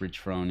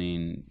 Rich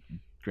Froning,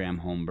 Graham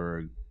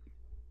Holmberg,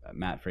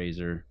 Matt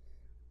Fraser.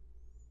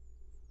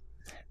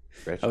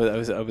 I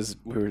was.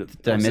 We were.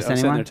 Did I miss sitting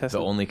anyone? there The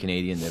testing. only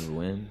Canadian to ever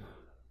win.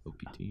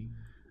 OPT.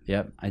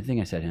 Yep, I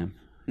think I said him.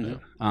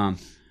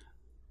 Mhm.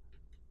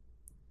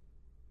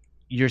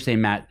 You're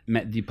saying Matt,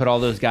 you put all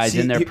those guys See,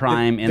 in their the-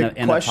 prime in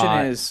the a question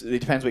pot. is, it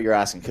depends what you're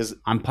asking, because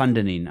I'm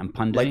punditing.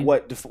 like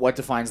what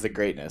defines the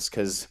greatness?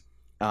 Because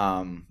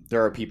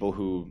there are people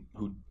who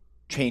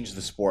changed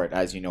the sport,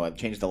 as you know,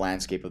 changed the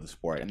landscape of the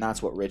sport, and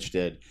that's what Rich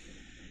did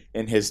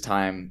in his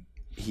time.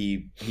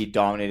 He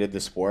dominated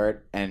the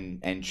sport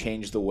and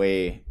changed the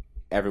way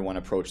everyone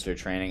approached their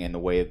training, and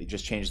it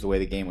just changed the way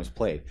the game was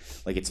played.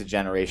 Like, it's a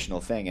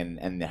generational thing,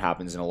 and it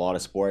happens in a lot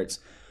of sports.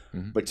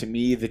 Mhm. But to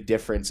me, the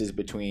difference is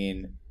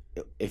between,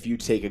 if you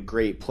take a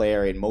great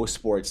player in most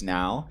sports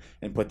now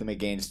and put them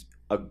against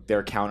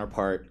their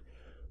counterpart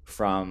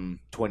from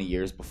 20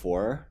 years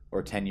before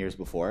or 10 years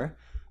before,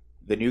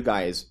 the new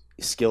guy is,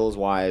 skills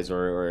wise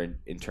or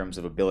in terms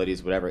of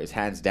abilities, whatever, is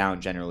hands down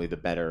generally the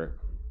better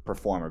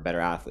performer, better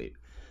athlete.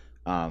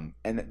 And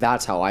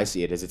that's how I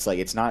see it. It's like,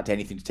 it's not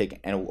anything to take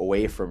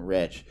away from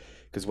Rich,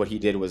 because what he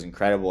did was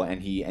incredible,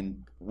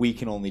 and we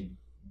can only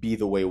be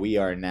the way we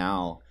are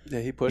now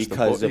Yeah, he pushed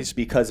because of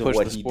pushed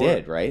what the he sport.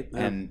 did, right?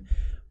 Yeah.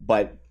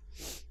 But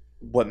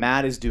what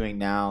Matt is doing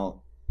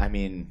now, I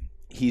mean,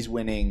 he's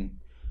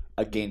winning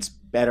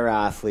against better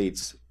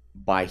athletes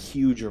by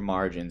huger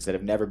margins that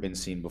have never been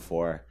seen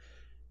before,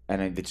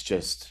 and it's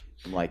just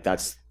like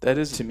that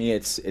is to me,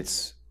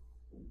 it's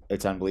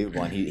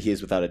unbelievable, and he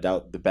is without a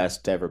doubt the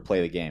best to ever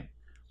play the game.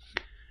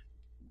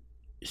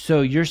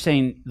 So you're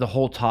saying the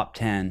whole top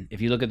 10,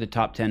 if you look at the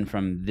top 10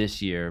 from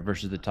this year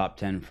versus the top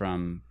 10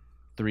 from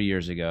 3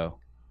 years ago,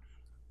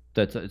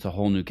 it's a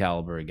whole new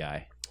caliber of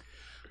guy.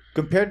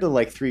 Compared to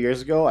like 3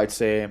 years ago, I'd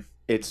say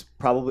it's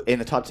probably in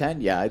the top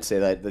 10. Yeah, I'd say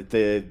that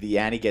the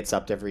ante gets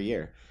upped every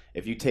year.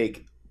 If you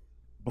take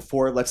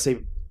before, let's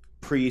say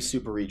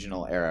pre-super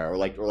regional era, or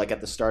like at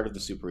the start of the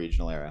super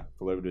regional era,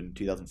 for what we did in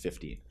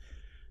 2015,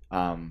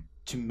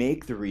 to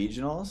make the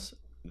regionals,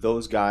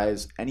 those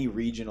guys, any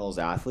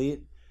regionals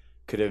athlete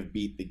could have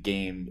beat the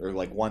game or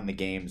like won the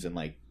games in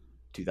like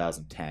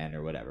 2010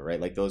 or whatever, right?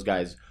 Like, those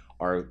guys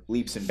are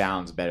leaps and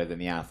bounds better than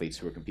the athletes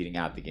who are competing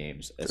at the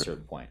games at a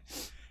certain point.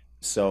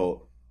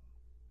 So,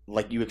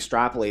 like, you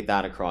extrapolate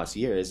that across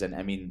years, and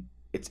I mean,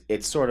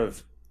 it's sort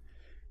of,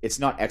 it's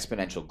not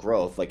exponential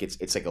growth. Like,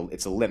 it's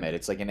a limit.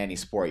 It's like in any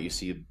sport, you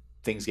see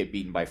things get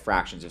beaten by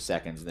fractions of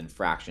seconds, and then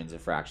fractions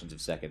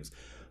of seconds.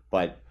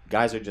 But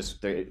guys are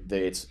just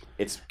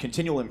it's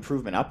continual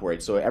improvement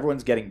upwards. So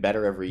everyone's getting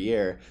better every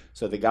year.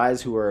 So the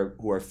guys who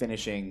are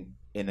finishing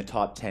in the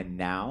top 10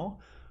 now,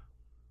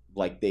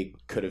 like, they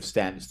could have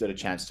stood a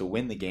chance to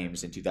win the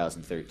games in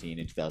 2013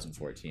 and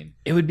 2014.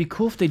 It would be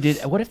cool if they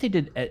did. What if they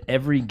did at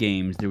every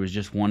games? There was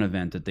just one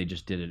event that they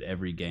just did at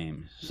every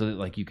game, so that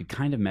like you could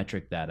kind of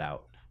metric that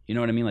out. You know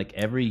what I mean? Like,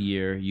 every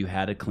year you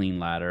had a clean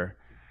ladder,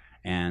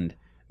 and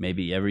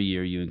maybe every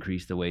year you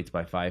increased the weights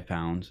by 5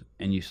 pounds,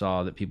 and you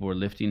saw that people were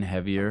lifting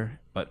heavier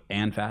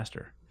and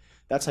faster.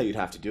 That's how you'd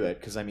have to do it,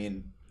 because I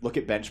mean, look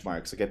at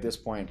benchmarks. Like, at this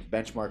point,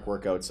 benchmark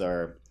workouts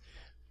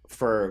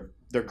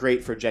they're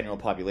great for general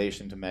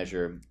population to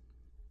measure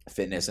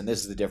fitness, and this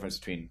is the difference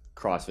between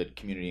CrossFit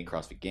community and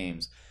CrossFit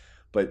Games.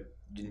 But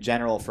in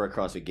general, for a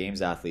CrossFit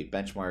Games athlete,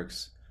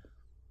 benchmarks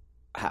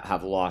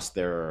have lost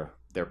their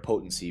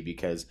potency,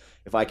 because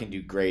if I can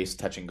do Grace,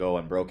 touch and go,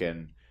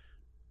 unbroken,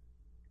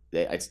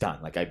 it's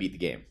done. Like, I beat the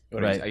game.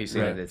 Right, Are you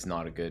saying right. that it's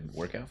not a good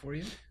workout for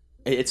you?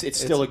 It's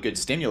still a good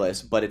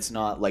stimulus, but it's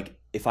not like,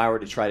 if I were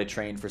to try to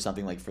train for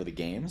something like for the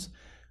games,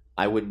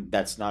 I wouldn't.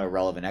 That's not a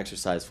relevant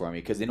exercise for me,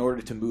 because in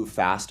order to move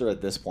faster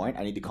at this point,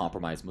 I need to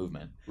compromise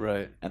movement.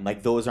 right. And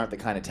like, those aren't the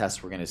kind of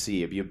tests we're going to see.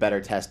 It'd be a better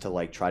test to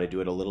like try to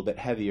do it a little bit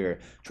heavier,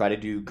 try to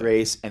do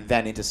Grace, and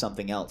then into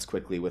something else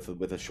quickly with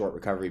a short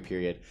recovery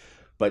period.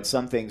 But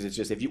some things, it's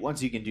just,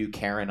 once you can do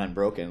Karen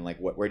unbroken, like,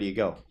 where do you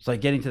go? It's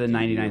like getting to the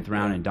 99th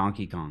round in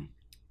Donkey Kong.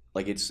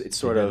 Like, it's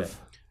sort of.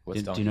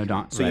 What's Do you know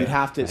Donkey? So you'd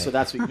have to. So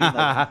that's what you mean.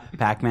 Like,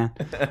 Pac-Man.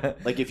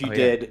 like, if you Oh, yeah.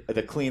 did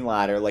the clean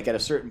ladder, like, at a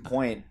certain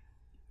point,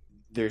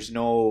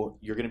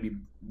 you're going to be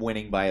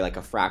winning by like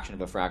a fraction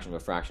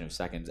of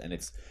seconds, and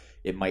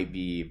it might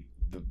be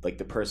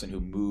the person who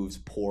moves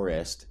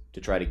poorest to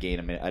try to gain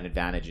an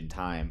advantage in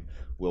time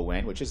will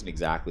win, which isn't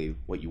exactly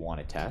what you want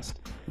to test.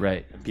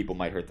 Right. And people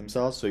might hurt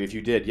themselves. So if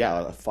you did,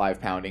 a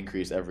 5 pound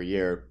increase every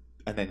year,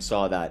 and then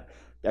saw that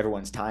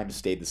everyone's time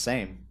stayed the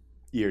same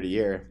year to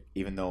year,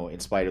 even though in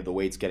spite of the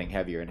weights getting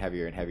heavier and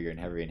heavier and heavier and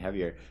heavier and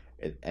heavier,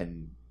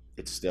 and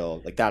it's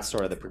still like, that's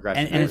sort of the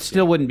progression. And it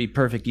still wouldn't be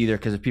perfect either,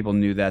 because if people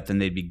knew that, then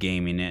they'd be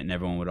gaming it, and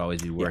everyone would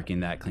always be working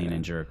that clean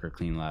and jerk or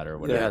clean ladder or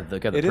whatever. Yeah,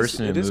 look at the It is-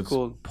 person it who is moves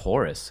cool.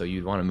 porous, so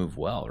you'd want to move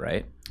well,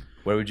 right?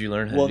 Where would you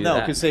learn how Well, to do no,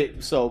 that?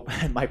 because so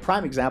my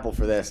prime example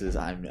for this is,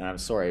 I'm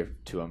sorry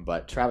to him,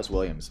 but Travis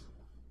Williams.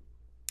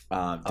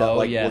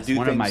 Yes,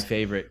 one of my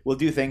favorite. We'll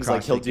do things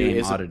like he'll CrossFit do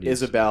game oddities.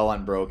 Isabel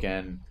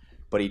unbroken,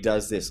 but he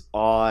does this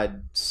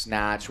odd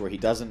snatch where he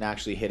doesn't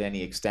actually hit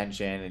any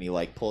extension, and he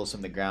like pulls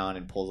from the ground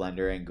and pulls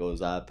under and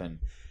goes up. And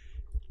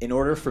in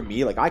order for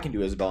me, like I can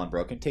do Isabel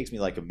unbroken, it takes me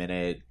like a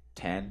minute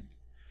 10.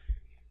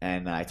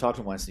 And I talked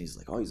to him once, and he's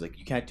like,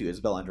 you can't do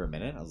Isabel under a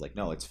minute. I was like,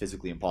 no, it's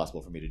physically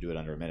impossible for me to do it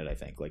under a minute. I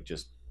think like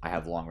just I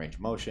have long range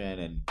of motion,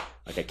 and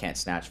like I can't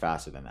snatch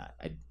faster than that.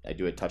 I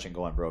do it touch and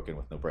go unbroken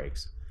with no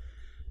breaks.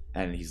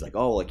 And he's like,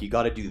 oh, like you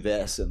got to do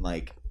this and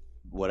like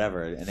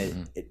whatever.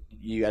 And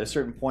you at a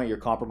certain point you're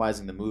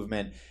compromising the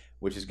movement,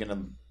 which is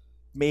gonna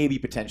maybe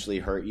potentially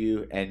hurt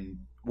you. And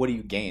what do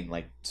you gain?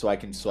 Like so I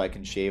can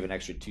shave an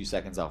extra 2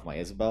 seconds off my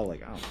Isabel.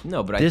 Like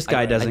No, but this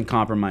guy doesn't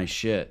compromise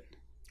shit.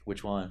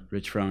 Which one?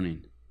 Rich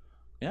Froning.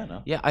 Yeah,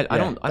 no. Yeah, I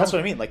don't. That's what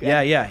I mean. Like,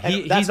 Yeah.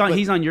 He's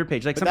on your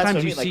page. Like but that's sometimes what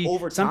I mean, you like, see,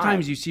 over time-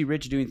 sometimes you see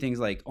Rich doing things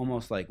like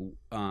almost like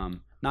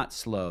not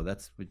slow.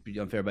 That's would be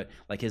unfair, but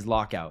like his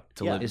lockout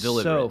is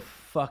so Deliberate.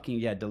 fucking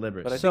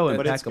deliberate. But I so think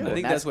that- impeccable. I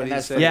think that's what he's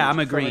that's saying. Yeah, I'm from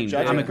a agreeing.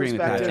 judging I'm agreeing with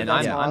that. perspective, And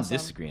that's I'm awesome.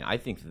 disagreeing. I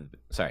think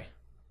sorry.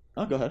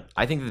 Oh, go ahead.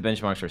 I think that the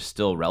benchmarks are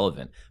still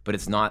relevant, but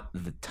it's not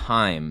the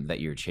time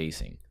that you're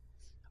chasing.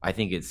 I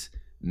think it's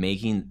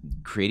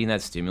creating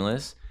that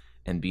stimulus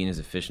and being as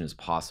efficient as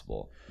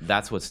possible.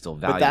 That's what's still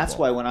valuable. But that's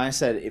why when I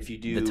said if you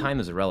do the time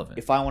is irrelevant.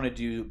 if I want to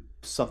do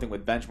something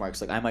with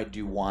benchmarks, like I might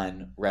do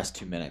one, rest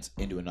 2 minutes,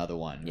 into another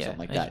one, or Yeah, something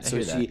like I that.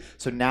 hear that.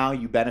 So now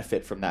you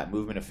benefit from that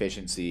movement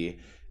efficiency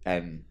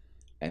and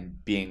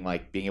being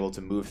able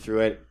to move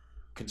through it,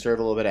 conserve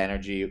a little bit of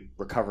energy,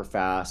 recover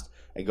fast,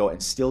 and go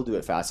and still do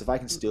it fast. If I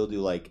can still do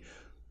like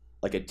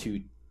a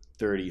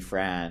 230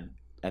 Fran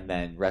and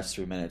then rest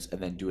 3 minutes and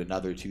then do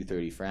another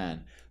 230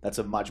 Fran, that's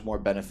a much more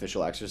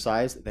beneficial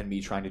exercise than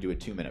me trying to do a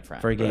 2 minute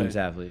Fran. For a games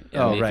athlete.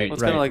 Yeah, I mean, if Right, you're- Well,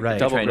 it's kinda like right.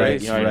 double Trying to-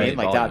 brace. You know what I mean?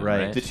 Like that. volume,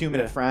 right. The 2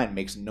 minute Yeah. Fran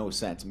makes no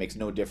sense. It makes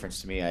no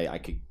difference to me. I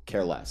could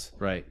care less.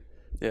 Right.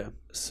 Yeah.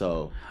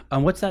 So,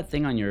 What's that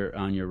thing on your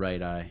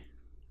right eye?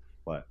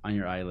 What? On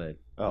your eyelid?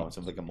 oh, it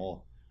sounds like a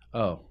mole.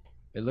 Oh,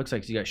 it looks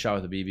like you got shot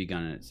with a BB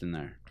gun and it's in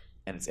there.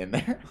 And it's in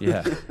there?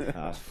 Yeah.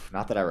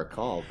 Not that I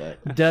recall,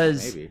 but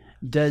Does maybe.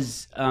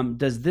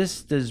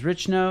 does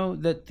Rich know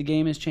that the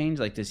game has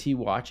changed? Like, does he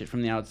watch it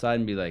from the outside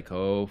and be like,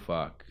 "Oh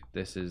fuck,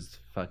 this is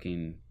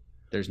fucking.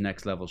 There's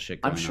next level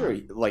shit going I'm sure,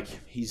 on." like,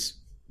 he's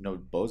no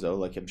bozo.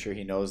 Like, I'm sure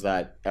he knows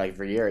that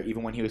every year,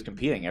 even when he was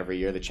competing, every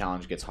year the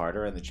challenge gets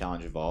harder and the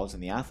challenge evolves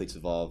and the athletes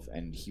evolve.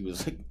 And he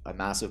was like a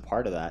massive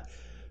part of that.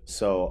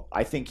 So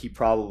I think he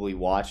probably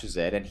watches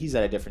it, and he's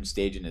at a different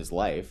stage in his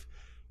life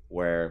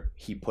where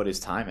he put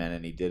his time in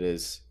and he did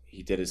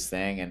his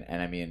thing.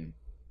 And I mean,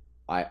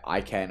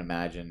 I can't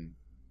imagine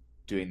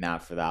doing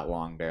that for that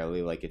long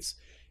barely. Like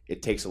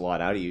it takes a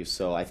lot out of you.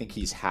 So I think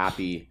he's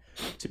happy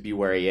to be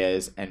where he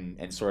is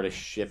and sort of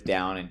shift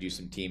down and do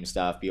some team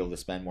stuff, be able to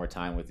spend more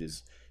time with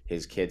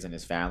his kids and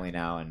his family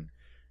now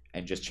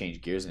and just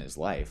change gears in his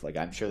life. Like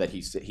I'm sure that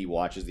he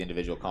watches the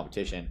individual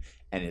competition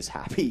and is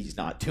happy he's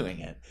not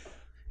doing it.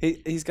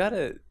 He's got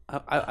to.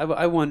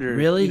 I wonder.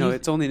 Really?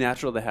 It's only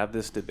natural to have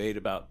this debate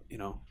about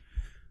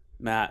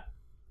Matt,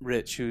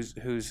 Rich, who's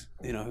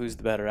the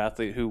better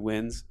athlete, who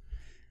wins.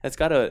 It's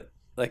got to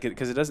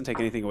because it doesn't take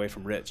anything away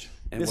from Rich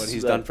and what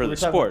he's done for we the were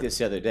talking about sport. this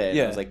the other day. And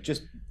Yeah. I was like,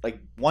 just like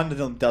one of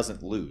them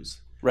doesn't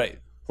lose. Right.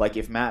 Like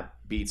if Matt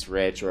beats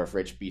Rich or if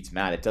Rich beats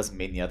Matt, it doesn't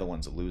mean the other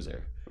one's a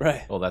loser.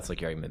 Right. Well, that's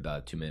like your argument about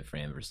a 2 minute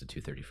Fran versus a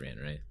 230 Fran,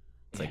 right?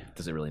 It's like,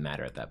 does it really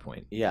matter at that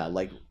point? Yeah,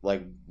 like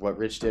what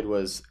Rich did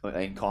was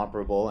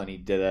incomparable, and he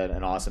did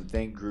an awesome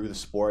thing, grew the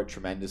sport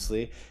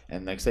tremendously,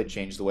 and like I said,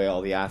 changed the way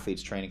all the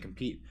athletes train and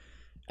compete.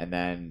 And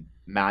then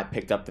Matt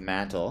picked up the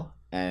mantle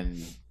and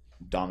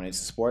dominates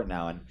the sport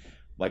now. And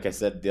like I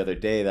said the other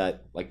day,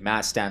 that like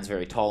Matt stands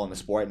very tall in the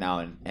sport now,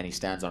 and he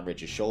stands on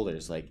Rich's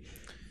shoulders. Like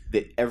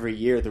every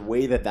year, the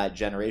way that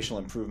generational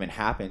improvement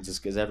happens is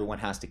because everyone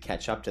has to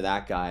catch up to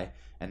that guy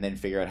and then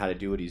figure out how to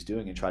do what he's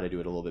doing and try to do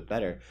it a little bit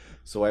better.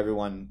 So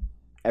everyone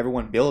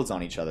builds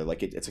on each other.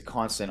 Like it's a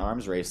constant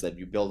arms race that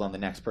you build on the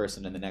next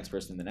person and the next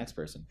person and the next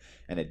person,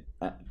 and it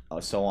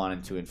so on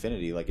into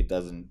infinity. Like it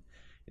doesn't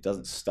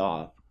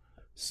stop.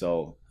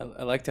 So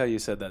I liked how you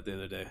said that the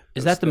other day.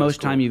 Is that the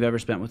most time you've ever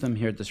spent with him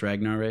here at this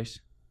Ragnar race?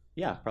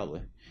 yeah,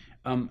 probably.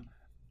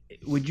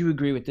 Would you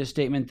agree with this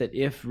statement that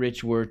if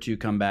Rich were to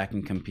come back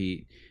and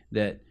compete,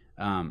 that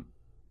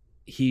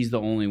he's the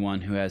only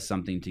one who has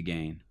something to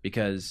gain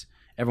because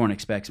everyone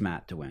expects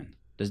Matt to win?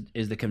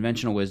 Is the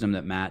conventional wisdom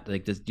that Matt do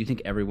you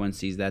think everyone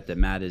sees that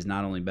Matt is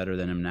not only better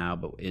than him now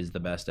but is the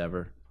best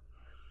ever?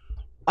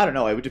 I don't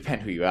know. It would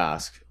depend who you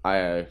ask.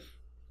 I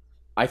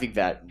think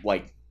that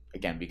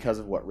again, because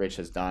of what Rich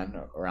has done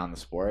around the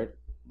sport,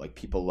 like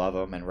people love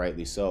him and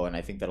rightly so. And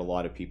I think that a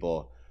lot of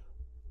people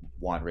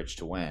want Rich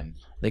to win.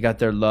 They got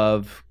their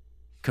love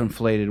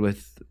conflated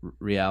with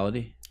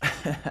reality.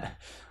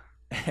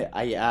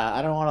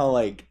 I don't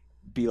want to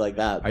be like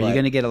that. Are you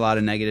going to get a lot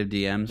of negative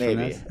DMs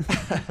maybe?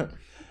 from this?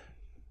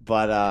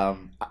 But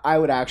I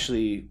would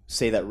actually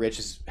say that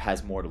Rich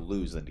has more to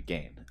lose than to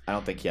gain. I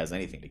don't think he has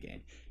anything to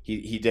gain.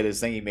 He did his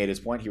thing. He made his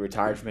point. He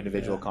retired from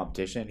individual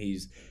competition.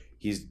 He's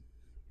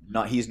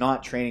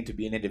not training to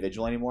be an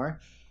individual anymore.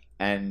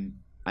 And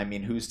I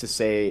mean, who's to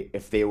say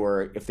if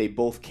they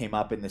both came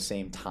up in the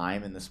same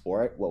time in the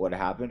sport, what would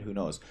have happened? Who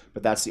knows?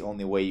 But that's the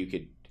only way you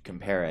could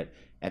compare it,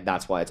 and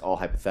that's why it's all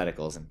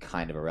hypotheticals and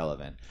kind of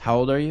irrelevant. How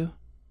old are you?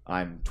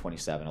 I'm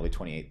 27. I'll be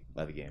 28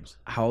 by the games.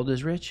 How old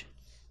is Rich?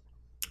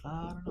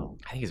 I don't know.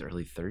 I think he's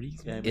early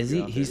 30s. Yeah, Is he?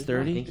 around He's 30.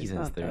 I 30? think he's in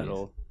his Not that 30s.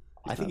 old.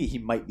 I think he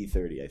might be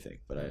 30. I think,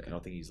 but I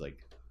don't think he's like.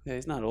 Yeah,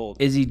 he's not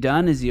old. Is he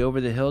done? Is he over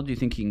the hill? Do you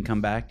think he can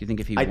come back? Do you think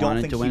if he I don't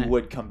wanted think to win he it?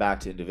 would come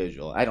back to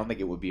individual. I don't think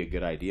it would be a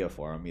good idea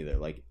for him either.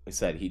 Like I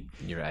said,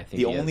 You're right. I think the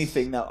he only is.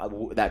 thing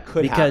that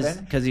could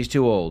happen. Because he's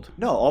too old.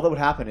 No, all that would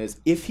happen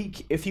is if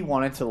he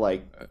wanted to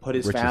like put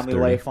his Rich is family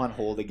 30. life on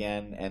hold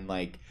again and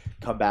like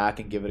come back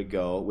and give it a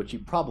go, which he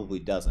probably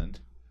doesn't.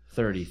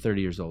 30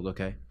 years old.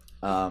 Okay.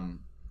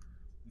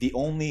 The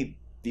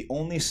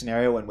only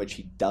scenario in which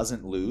he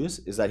doesn't lose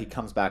is that he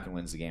comes back and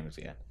wins the games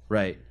again.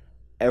 Right.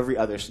 Every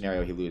other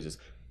scenario he loses.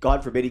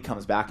 God forbid he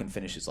comes back and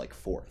finishes like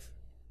 4th.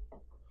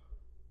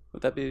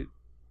 Would that be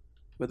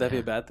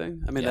a bad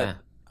thing? I mean, Yeah,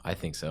 I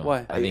think so.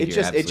 Why? I think It you're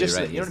just absolutely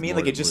right. you know what I He mean? has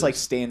Like more it to just like lose.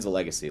 stains a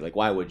legacy. Like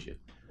why would you?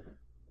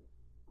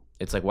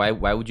 It's like why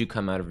would you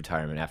come out of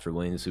retirement after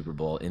winning the Super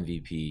Bowl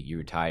MVP? You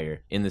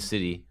retire in the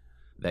city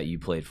that you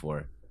played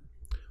for,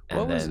 and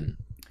What was then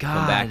God,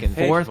 come back and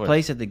fourth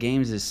place at the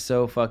games is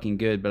so fucking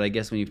good. But I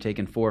guess when you've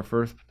taken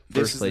first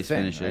This is place the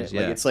thing, finishes, right?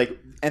 yeah. Like it's like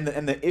and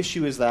the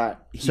issue is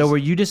that So were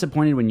you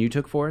disappointed when you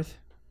took fourth?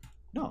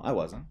 no, I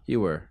wasn't.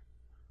 You were.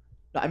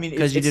 I mean,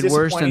 Because you it's did worse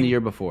than disappointing- the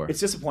year before. It's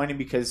disappointing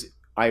because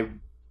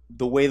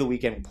the way the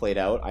weekend played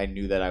out, I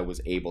knew that I was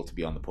able to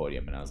be on the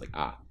podium, and I was like,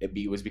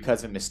 it was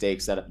because of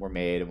mistakes that were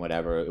made and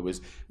whatever. It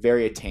was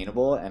very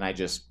attainable, and I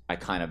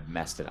kind of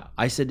messed it up.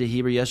 I said to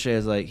Heber yesterday, I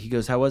was like, he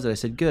goes, how was it? I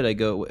said, good. I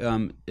go,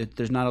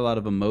 there's not a lot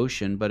of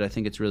emotion, but I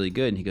think it's really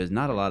good. And he goes,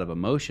 not a lot of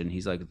emotion.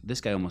 He's like, this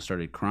guy almost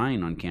started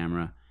crying on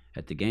camera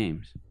at the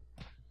games.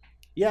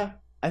 Yeah,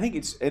 I think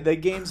it's the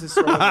games is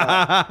sort of,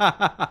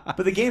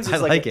 but the games is I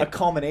like like a it.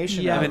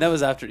 culmination. Yeah. I mean, that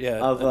was after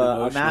of an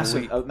a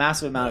emotional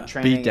massive amount of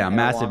training, Beatdown, and a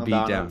massive long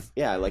amount beatdown. of-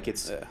 yeah, like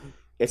it's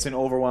an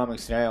overwhelming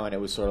scenario, and it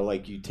was sort of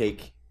like you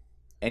take,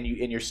 and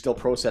you're still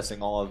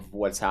processing all of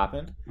what's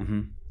happened,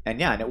 Mm-hmm. and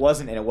yeah, and it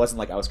wasn't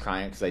like I was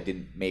crying because I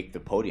didn't make the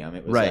podium.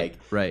 It was Right, like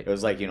right. it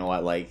was like, you know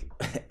what, like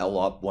a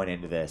lot went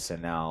into this,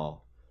 and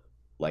now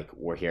like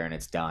we're here and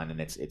it's done, and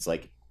it's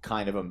like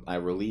kind of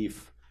a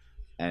relief.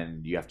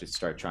 And you have to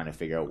start trying to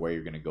figure out where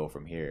you're going to go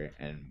from here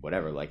and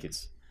whatever. Like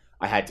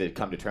I had to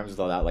come to terms with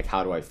all that. Like,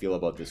 how do I feel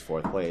about this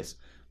 4th place?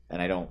 And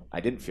I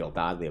didn't feel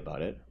badly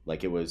about it.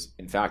 Like it was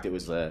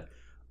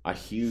a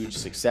huge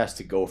success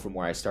to go from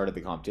where I started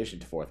the competition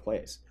to 4th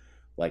place.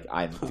 Like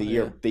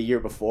the year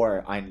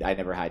before, I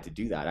never had to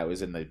do that. I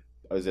was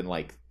in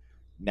like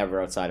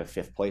never outside of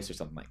 5th place or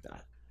something like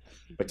that.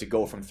 But to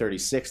go from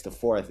 36th to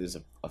 4th is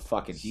a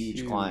fucking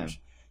huge climb.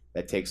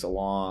 That takes a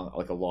lot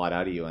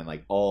out of you, and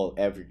like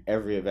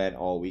every event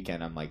all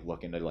weekend, I'm like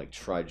looking to like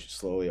trudge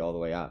slowly all the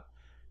way up.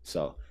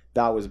 So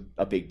that was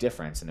a big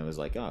difference, and it was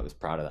like, I was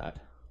proud of that.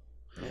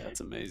 Yeah,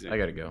 that's amazing. I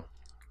gotta go.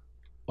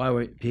 Why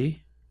wait,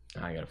 P?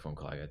 I got a phone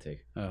call I gotta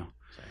take. Oh,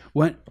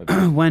 when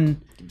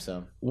Give me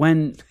some.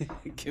 when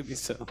Give me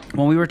some.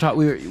 when we were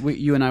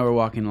you and I were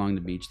walking along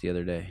the beach the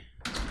other day.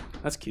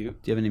 That's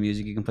cute. Do you have any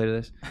music you can play to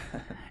this?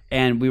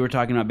 And we were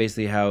talking about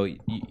basically how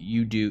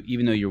you do,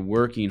 even though you're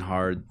working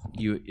hard,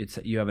 you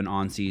have an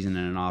on season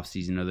and an off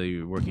season, although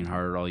you're working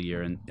hard all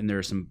year. And there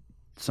are some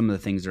of the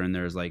things that are in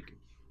there is like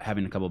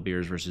having a couple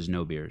beers versus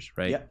no beers,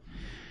 right? Yeah.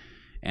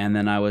 And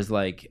then I was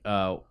like,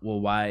 well,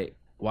 why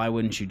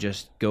wouldn't you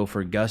just go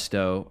for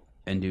gusto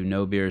and do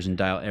no beers and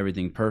dial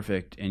everything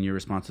perfect? And your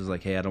response was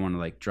like, hey, I don't want to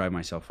like drive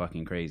myself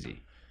fucking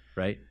crazy,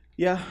 right?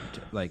 Yeah.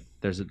 Like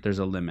there's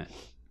a limit.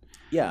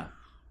 Yeah.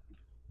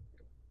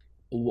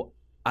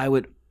 I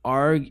would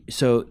argue,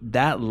 so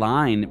that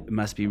line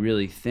must be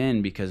really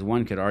thin because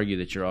one could argue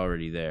that you're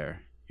already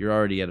there. You're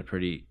already at a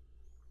pretty.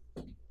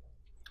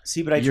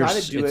 See, but I try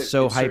to do it. It's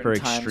so at certain hyper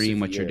times extreme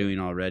of what you're year. doing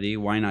already.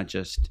 Why not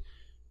just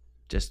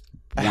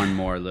one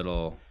more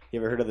little? You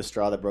ever heard of the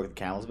straw that broke the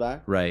camel's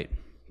back? Right.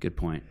 Good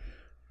point.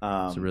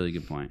 It's a really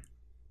good point.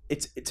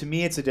 To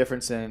me, it's a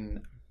difference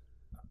in,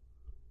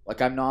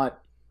 like,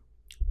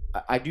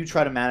 I do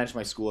try to manage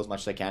my school as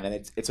much as I can, and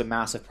it's a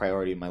massive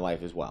priority in my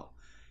life as well.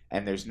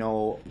 And there's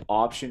no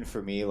option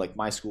for me, like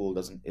my school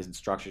isn't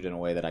structured in a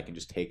way that I can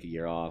just take a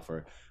year off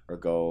or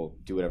go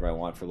do whatever I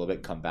want for a little bit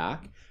and come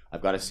back.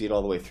 I've got to see it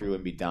all the way through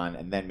and be done,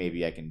 and then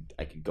maybe I can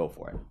go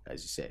for it,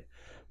 as you say.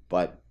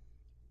 But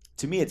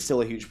to me, it's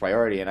still a huge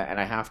priority, and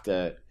I have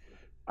to.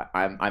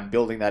 I'm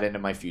building that into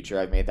my future.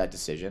 I've made that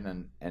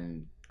decision,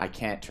 and I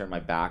can't turn my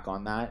back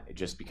on that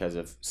just because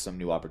of some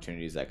new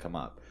opportunities that come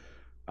up.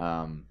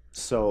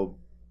 So,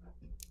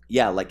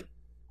 yeah, like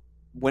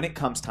when it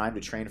comes time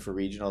to train for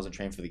regionals and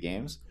train for the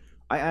games,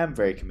 I am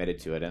very committed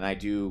to it, and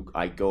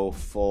I go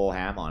full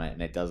ham on it,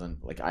 and it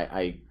doesn't like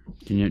I.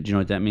 Do you know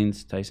what that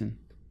means, Tyson?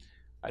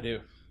 I do.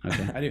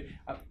 Okay. I do.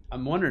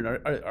 I'm wondering,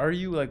 are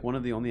you like one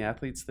of the only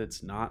athletes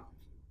that's not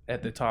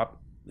at the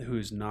top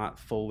who's not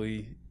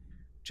fully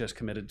just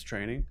committed to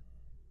training?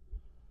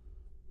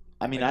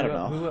 I mean, Like, I don't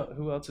know.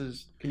 Who else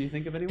is? Can you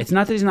think of anyone? It's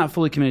not that he's not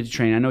fully committed to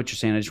training. I know what you're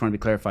saying. I just want to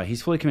be clarified.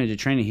 He's fully committed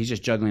to training. He's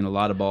just juggling a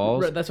lot of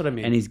balls. Right, that's what I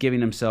mean. And he's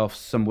giving himself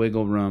some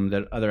wiggle room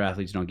that other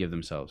athletes don't give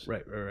themselves.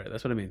 Right.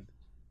 That's what I mean.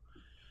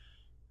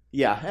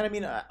 Yeah, and I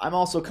mean, I'm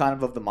also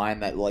kind of the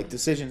mind that like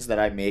decisions that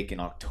I make in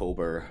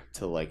October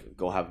to like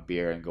go have a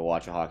beer and go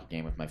watch a hockey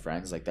game with my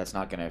friends, like that's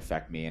not going to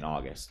affect me in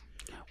August.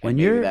 When And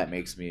maybe you're that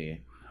makes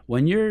me.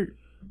 when you're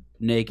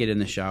naked in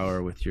the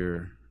shower with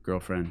your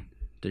girlfriend,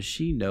 does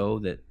she know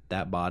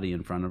that body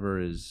in front of her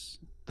is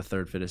the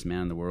third fittest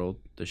man in the world?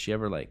 Does she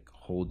ever like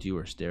hold you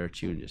or stare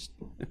at you and just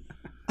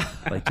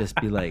like just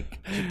be like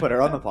Should put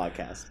her on the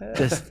podcast.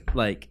 just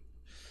like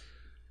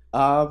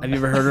Um, have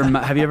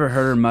you ever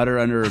heard her mutter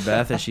under her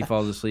breath as she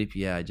falls asleep?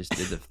 Yeah, I just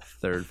did the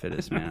third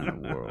fittest man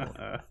in the world.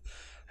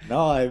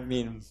 No, I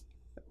mean,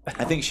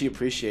 I think she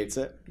appreciates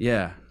it,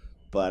 Yeah.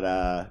 but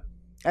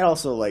and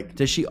also like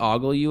Does she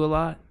ogle you a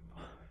lot?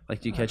 Like,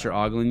 do you catch her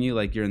ogling you?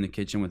 Like, you're in the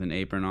kitchen with an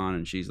apron on,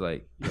 and she's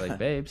like, "You're like,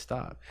 babe,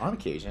 stop." on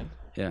occasion,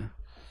 Yeah,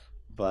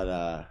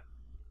 but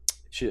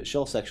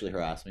she'll sexually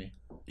harass me.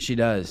 she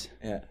does.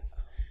 Yeah.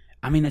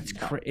 I mean,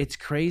 it's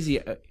crazy.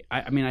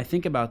 I mean, I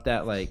think about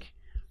that. Like,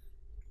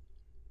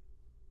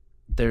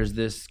 there's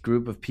this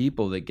group of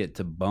people that get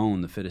to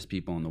bone the fittest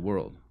people in the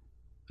world,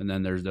 and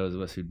then there's those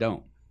of us who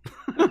don't.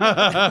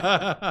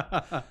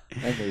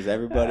 And there's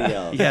everybody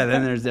else. Yeah,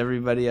 then there's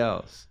everybody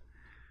else.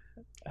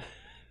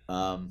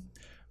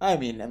 I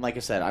mean, and like I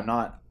said, I'm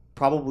not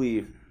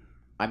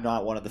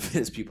one of the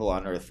fittest people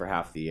on earth for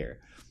half the year.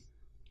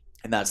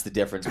 And that's the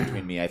difference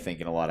between me, I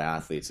think, and a lot of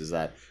athletes is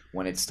that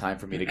when it's time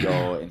for me to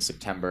go in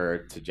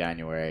September to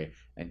January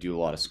and do a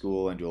lot of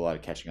school and do a lot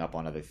of catching up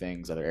on other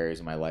things, other areas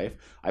of my life,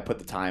 I put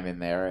the time in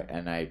there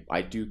and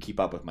I do keep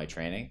up with my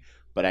training,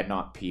 but I'm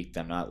not peaked.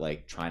 I'm not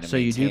like trying to So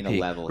you do maintain a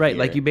peak, level right? here.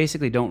 Like, you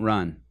basically don't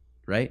run,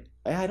 right?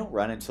 I don't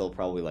run until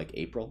probably like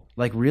April.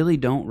 Like, really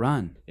don't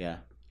run. Yeah.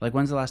 Like,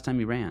 when's the last time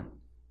you ran?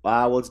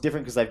 Well, it's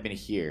different because I've been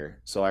here.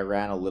 So I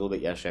ran a little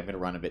bit yesterday. I'm going to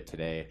run a bit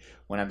today.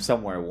 When I'm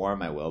somewhere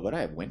warm, I will. But I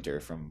have winter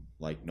from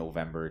like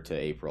November to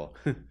April.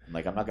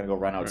 Like, I'm not going to go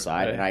run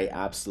outside. Right. And I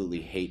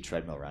absolutely hate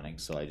treadmill running.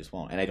 So I just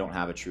won't. And I don't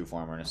have a true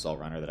form or an assault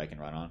runner that I can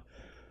run on.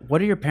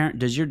 What are your parents?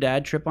 Does your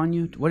dad trip on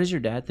you? What does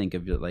your dad think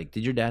of you? Like,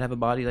 did your dad have a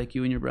body like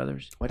you and your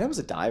brothers? My dad was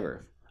a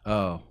diver.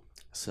 Oh,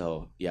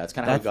 So, yeah, it's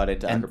kind of how I got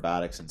into and-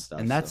 acrobatics and stuff.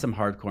 and that's so. some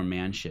hardcore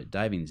man shit.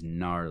 Diving's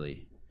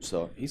gnarly.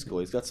 So he's cool.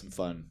 He's got some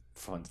fun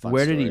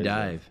Where did he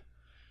stories.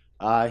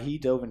 dive? He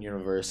dove in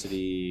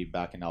university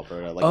back in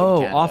Alberta. Like Oh,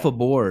 in Canada. off a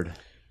board.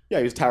 Yeah,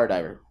 he was a tower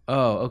diver.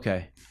 Oh,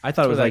 okay. I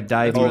thought it was So like that-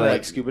 diving. Oh, where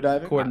like scuba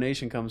diving?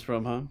 Coordination comes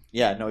from, huh?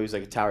 Yeah, no, he was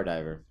like a tower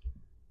diver.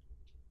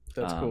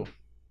 That's cool.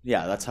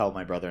 Yeah, that's how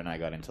my brother and I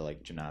got into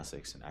like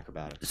gymnastics and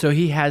acrobatics. So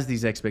he has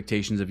these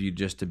expectations of you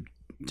just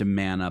to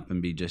man up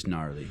and be just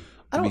gnarly,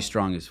 I to be don't-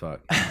 strong as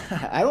fuck.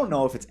 I don't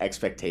know if it's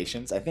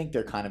expectations. I think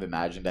they're kind of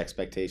imagined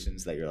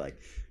expectations that you're like,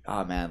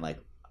 oh man, like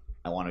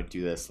I want to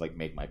do this, like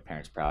make my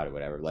parents proud or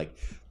whatever. Like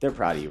they're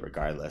proud of you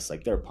regardless.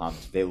 Like they're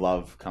pumped. They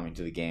love coming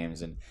to the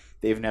games and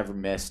they've never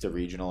missed a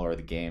regional or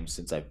the games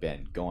since I've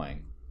been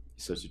going.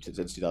 So since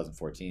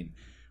 2014.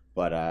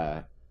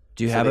 But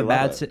Do you So have they a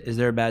love bad? it. Is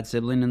there a bad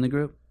sibling in the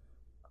group?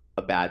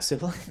 a bad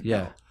sibling?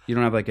 Yeah. You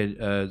don't have like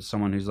a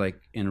someone who's like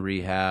in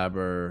rehab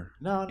or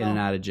No, in and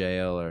no. out of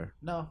jail or.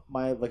 No,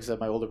 like I said,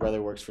 my older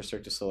brother works for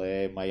Cirque du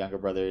Soleil. My younger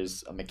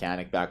brother's a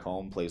mechanic back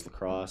home, plays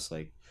lacrosse.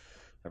 Like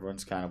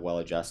everyone's kind of well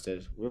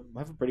adjusted. We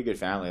have a pretty good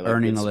family, like,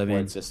 Earning good a support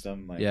living.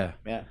 system. Like, Yeah.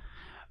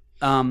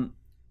 yeah,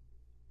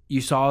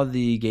 You saw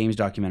the games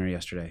documentary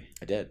yesterday.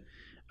 I did.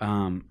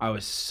 I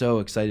was so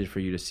excited for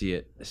you to see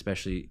it,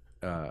 especially.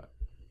 I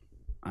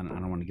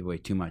don't want to give away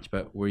too much,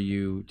 but did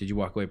you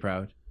walk away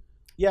proud?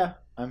 Yeah,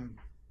 I'm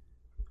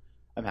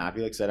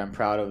happy. Like I said, I'm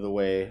proud of the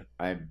way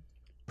I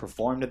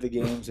performed at the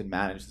games and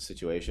managed the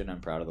situation.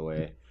 I'm proud of the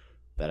way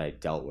that I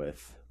dealt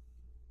with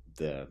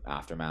the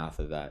aftermath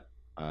of that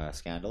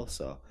scandal.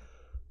 So,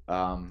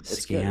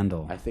 it's good.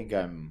 Scandal. I think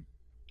I'm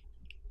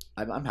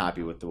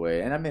happy with the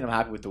way, and I mean I'm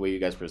happy with the way you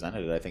guys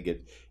presented it. I think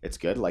it's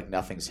good. Like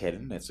nothing's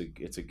hidden. It's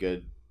a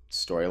good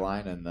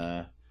storyline, and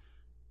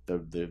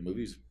the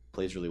movie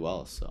plays really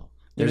well. So.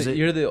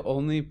 You're the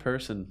only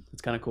person.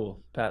 It's kind of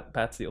cool.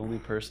 Pat's the only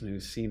person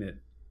who's seen it.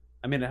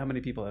 I mean, how many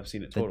people have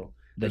seen it total?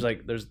 There's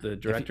the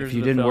directors. If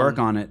you of the didn't film. work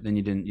on it, then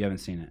you haven't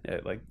seen it. Yeah,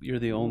 like you're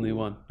the only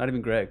one. Not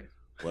even Greg.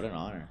 What an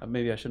honor.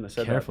 Maybe I shouldn't have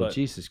said Careful, that.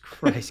 Jesus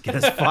Christ, get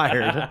us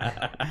fired.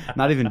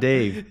 Not even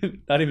Dave.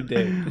 Not even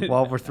Dave.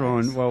 While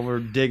we're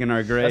digging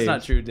our grave. That's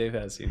not true. Dave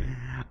has seen it.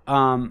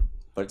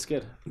 But it's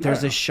good.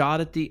 There's a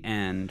shot at the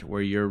end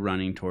where you're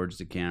running towards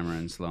the camera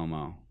in slow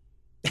mo.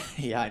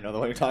 Yeah, I know the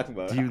one you're talking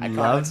about. Do you I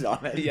love- commented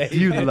on it. Yeah, Do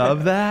you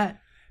love that?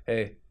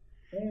 Hey,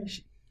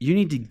 You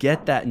need to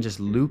get that and just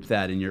loop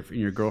that in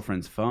your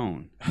girlfriend's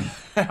phone.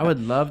 I would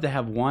love to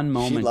have one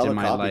moment She'd love in a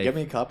my copy. life. Give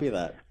me a copy of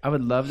that. I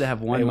would love to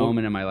have one Hey,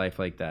 moment in my life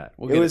like that.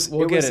 we'll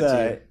get it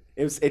to you.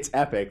 It's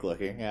epic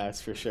looking. Yeah,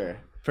 it's for sure.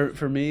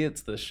 For me,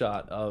 it's the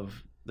shot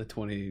of the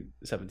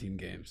 2017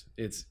 games.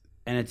 It's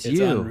it's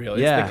unreal.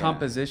 Yeah. It's the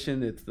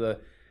composition. It's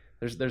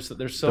there's so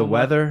the much,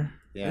 weather.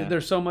 Yeah.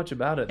 There's so much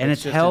about it, And that's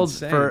it's just held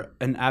insane. for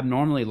an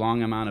abnormally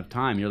long amount of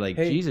time. You're like,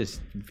 Hey. Jesus.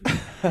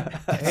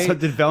 Hey. So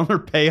did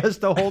Vellner pay us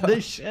to hold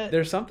this shit?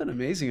 There's something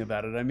amazing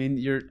about it. I mean,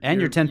 you're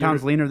 10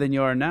 pounds leaner than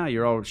you are now.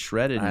 You're all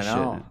shredded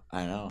and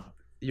I know.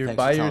 You're Thanks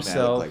by for telling me I look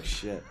yourself, like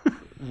shit.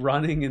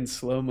 running in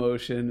slow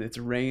motion. It's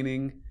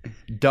raining.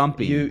 shit.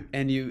 Dumpy.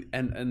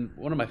 And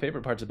one of my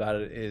favorite parts about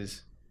it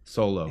is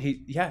Solo. he's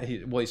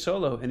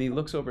solo, and he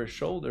looks over his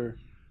shoulder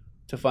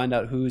to find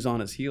out who's on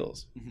his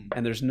heels,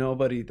 and there's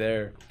nobody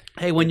there.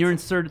 Hey, when you're in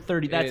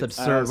 30, that's it's-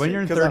 absurd. When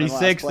you're in 'cause I'm in last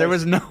 36, there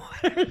was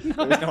place. no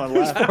one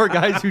There's left. 4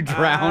 guys who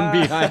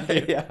drowned behind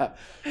you. Yeah.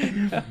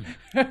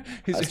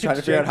 He's I was trying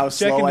to figure out how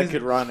slow I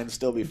could run and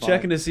still be fine.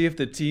 checking to see if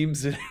the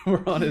teams that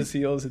were on his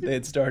heels, if they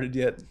had started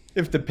yet.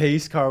 If the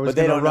pace car was But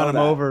they going to don't run know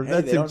him that. over, Hey,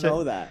 that's they don't him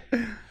know that.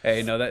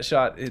 Hey, no, that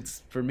shot.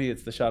 It's for me.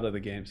 It's the shot of the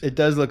games. It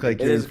does look like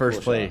It you're is in a cool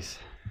first place.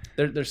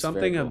 There's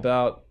something very cool.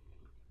 about,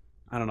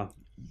 I don't know.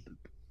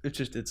 It's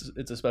just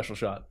it's a special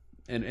shot,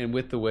 and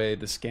with the way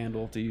the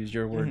scandal, to use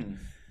your word,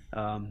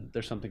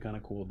 there's something kind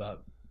of cool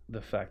about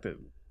the fact that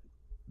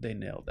they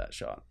nailed that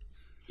shot.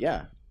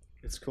 Yeah.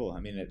 It's cool. I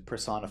mean, it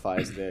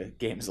personifies the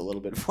games a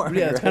little bit for me.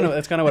 Yeah, that's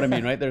right? kind of what I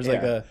mean, right? There's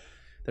Yeah.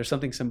 there's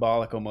something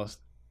symbolic almost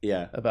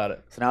Yeah. about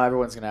it. So now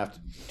everyone's gonna have to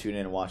tune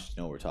in and watch to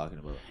know what we're talking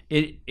about.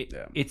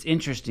 Yeah. It's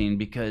interesting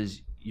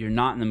because you're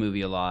not in the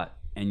movie a lot,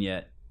 and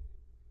yet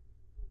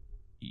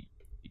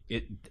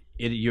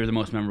you're the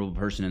most memorable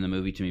person in the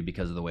movie to me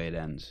because of the way it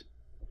ends.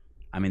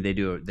 I mean,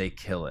 they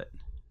kill it.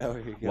 Oh,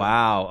 here you go.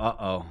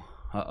 Wow.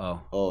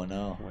 Oh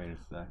no. Wait a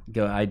sec.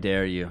 Go! I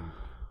dare you.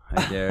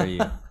 I dare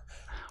you.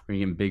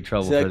 We're in big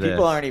trouble See, like, for this.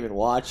 people aren't even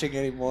watching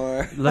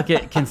anymore.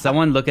 Can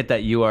someone look at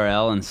that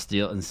URL and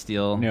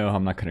steal? No,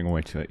 I'm not cutting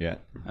away to it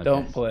yet. Okay.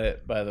 Don't play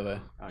it, by the way.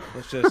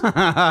 Let's just.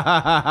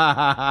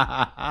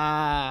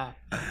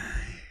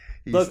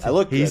 Look, I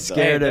look good, He's though.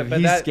 scared Hey, of. but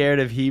He's that- scared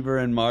of Heber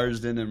and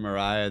Marsden and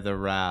Mariah the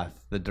Wrath,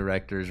 the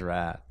director's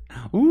wrath.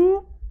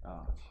 Ooh.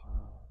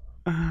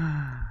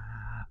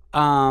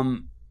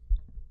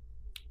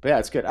 But yeah,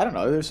 it's good. I don't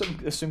know.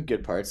 There's some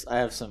good parts. I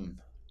have some.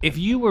 If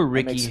you were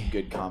I make some Ricky,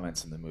 good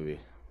comments in the movie.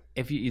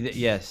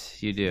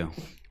 yes, you do.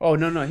 Oh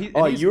no!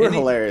 Oh, you were and he-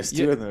 hilarious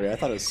too you- in the movie. I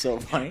thought it was so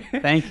funny.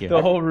 Thank you.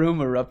 The whole room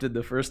erupted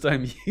the first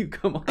time you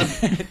come on.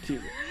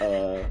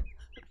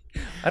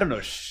 I don't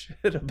know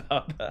shit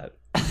about that.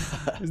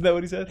 Isn't that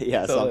what he said?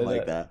 Yeah, something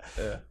like that.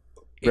 Yeah.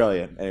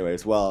 Brilliant.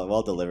 Anyways,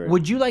 well delivered.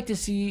 Would you like to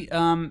see?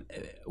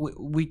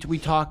 We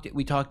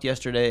talked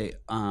yesterday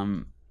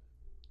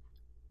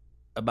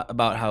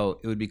about how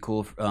it would be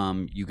cool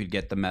if you could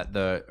get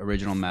the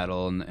original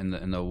medal and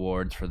the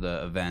awards for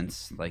the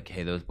events. Like,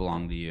 hey, those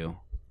belong to you.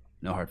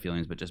 No hard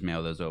feelings, but just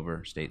mail those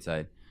over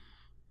stateside.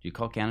 Do you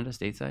call Canada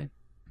stateside?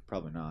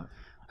 Probably not.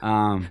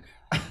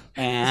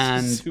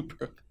 And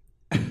Super.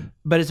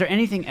 but is there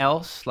anything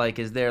else? Like,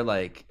 is there? I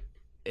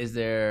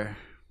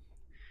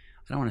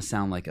don't want to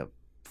sound like a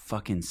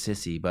fucking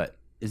sissy, but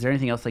is there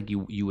anything else like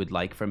you would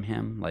like from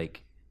him?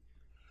 Like,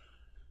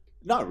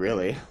 Not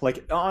really.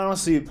 Like,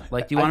 honestly, do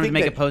you want him to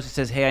make a post that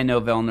says, "Hey, I know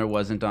Vellner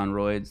wasn't on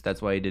roids.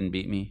 That's why he didn't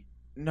beat me."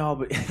 No,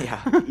 but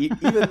yeah, even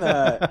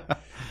the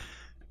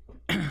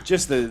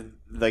just the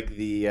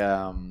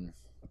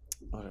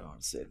what do I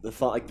want to say?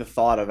 The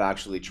thought of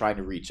actually trying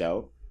to reach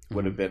out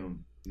would have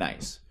been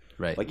nice.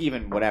 Right. Like,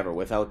 even whatever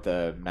without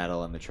the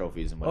medal and the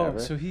trophies and whatever.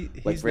 Oh, so he's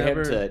for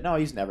never him to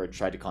he's never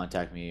tried to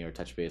contact me or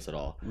touch base at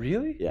all.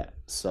 really. Yeah.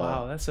 So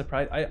Wow, that's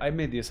surprising. I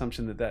made the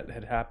assumption that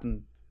had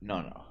happened.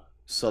 no.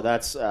 So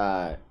that's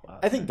I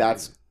think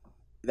that's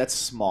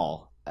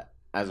small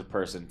as a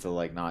person to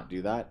like not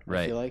do that. I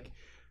Right. feel like.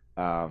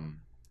 That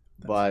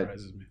But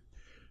surprises me.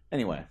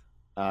 anyway,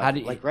 How do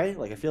you- right?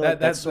 Like, I feel That, like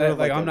that's sort that, of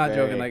like like I'm a not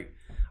very- joking. Like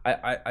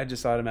I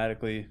just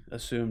automatically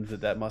assumed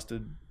that must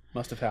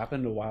have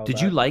happened a while. Did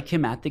back. you like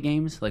him at the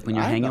games? Like when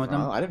you're I had hanging with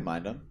nothing him? wrong. I didn't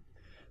mind him.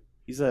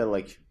 He's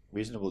a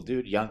reasonable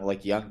dude,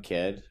 young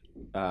kid.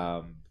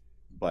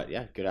 But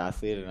yeah, good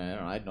athlete, and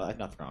I had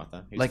nothing wrong with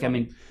him. He was Like, I funny.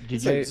 mean, did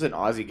he's, you? he's an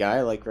Aussie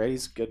guy, like, right?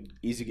 He's good,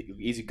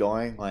 easy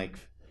going, like,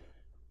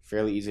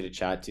 fairly easy to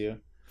chat to.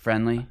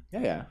 Friendly,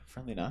 Yeah,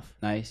 friendly enough.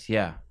 nice,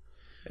 yeah.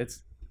 So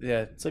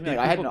So I mean,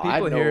 I had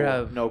here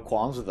have no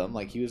qualms with him.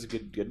 Like, he was a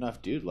good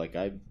enough dude. Like,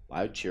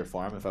 I'd cheer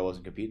for him if I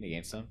wasn't competing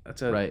against him.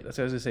 Right. That's what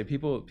I was gonna say.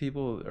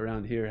 People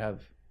around here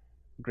have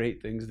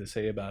great things to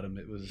say about him.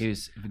 It was. He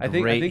was I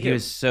think- great. think He it-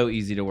 was so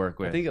easy to work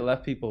with. I think it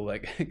left people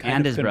like kind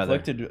And of his brother.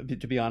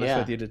 conflicted. To be honest Yeah.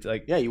 with you, to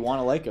like Yeah, you want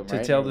to like him, to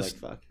right? tell And you're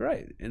this like, fuck.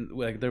 right, and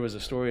like there was a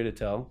story to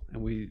tell,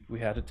 and we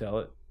had to tell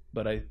it.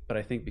 But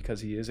I think because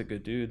he is a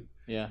good dude,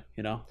 Yeah.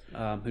 who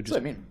So, just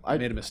I mean, I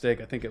made a mistake.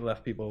 I think it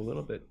left people a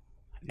little bit.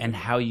 and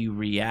how you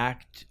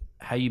react,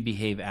 how you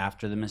behave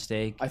after the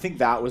mistake. I think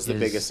that was the is-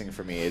 biggest thing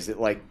for me. Is that,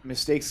 like,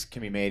 mistakes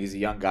can be made. He's a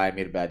young guy,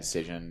 made a bad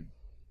decision,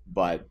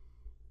 but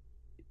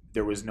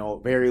there was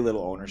very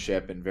little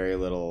ownership and very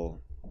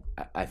little,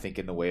 I think,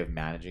 in the way of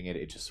managing it.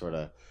 It just sort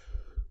of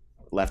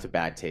left a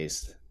bad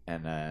taste.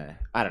 And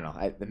I don't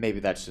know. Maybe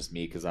that's just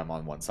me because I'm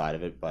on one side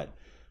of it, but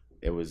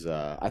it was.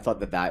 I thought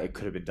that it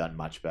could have been done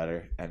much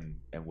better and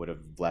would have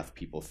left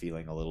people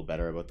feeling a little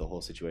better about the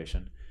whole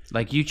situation.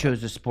 Like you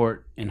chose a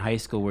sport in high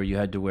school where you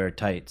had to wear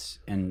tights,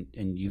 and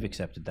you've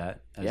accepted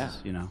that. As,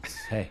 you know,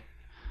 hey,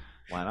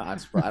 why not? I'm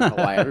surprised. I don't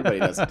know why everybody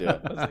doesn't do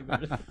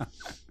it.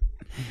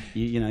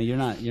 you know, you're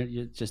not.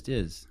 It just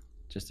is.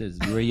 Just is.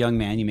 You were a young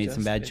man. You made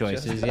some bad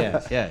choices.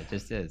 Yeah, it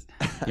just is.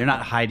 You're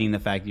not hiding the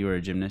fact that you were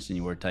a gymnast and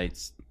you wore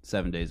tights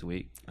 7 days a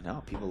week.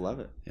 No, people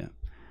love it.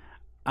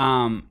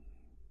 Yeah.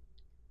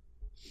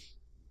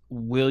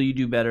 Will you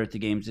do better at the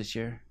games this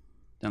year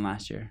than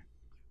last year?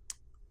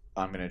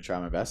 I'm gonna try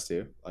my best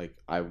to. Like,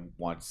 I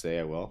want to say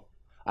I will.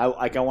 I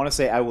want to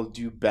say I will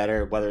do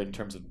better, whether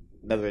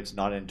it's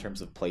not in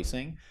terms of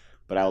placing,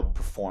 but I'll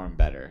perform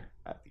better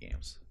at the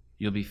games.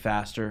 You'll be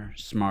faster,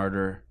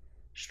 smarter,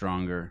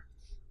 stronger.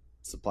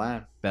 It's the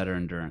plan. Better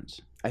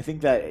endurance. I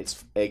think that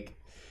it's like,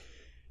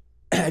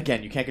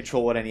 again, you can't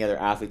control what any other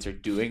athletes are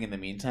doing in the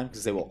meantime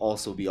because they will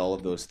also be all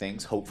of those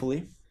things,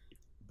 hopefully.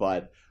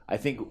 But I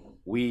think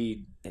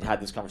we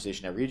had this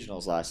conversation at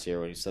regionals last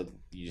year when you said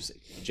you just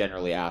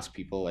generally ask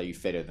people, are you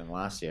fitter than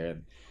last year?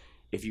 And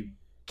if you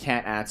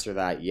can't answer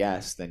that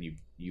yes, then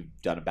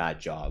you've done a bad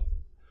job.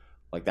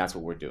 Like, that's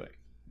what we're doing.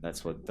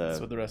 That's what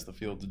the rest of the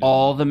field do.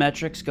 All the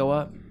metrics go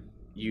up?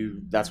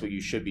 That's what you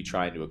should be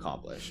trying to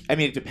accomplish. I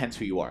mean, it depends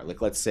who you are.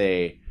 Like, let's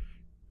say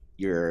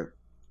you're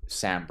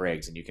Sam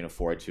Briggs and you can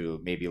afford to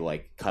maybe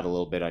like cut a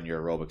little bit on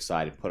your aerobic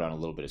side and put on a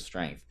little bit of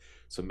strength.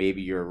 So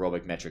maybe your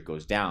aerobic metric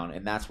goes down,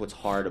 and that's what's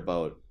hard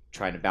about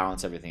trying to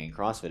balance everything in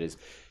CrossFit is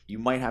you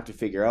might have to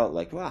figure out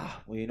like, well,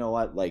 you know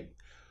what, like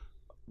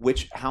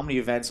how many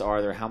events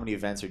are there? How many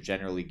events are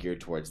generally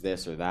geared towards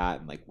this or that?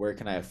 And like, where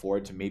can I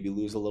afford to maybe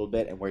lose a little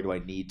bit, and where do I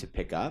need to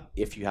pick up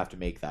if you have to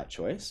make that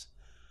choice?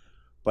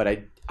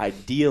 But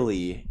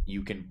ideally,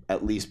 you can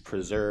at least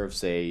preserve,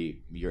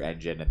 say, your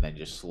engine and then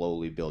just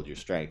slowly build your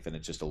strength. And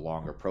it's just a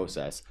longer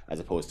process as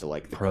opposed to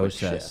like the quick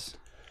shift.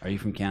 Are you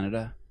from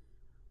Canada?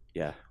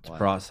 Yeah. It's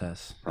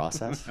process.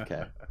 Process?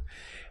 Okay.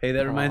 Hey,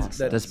 that reminds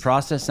me. Does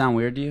process sound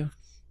weird to you?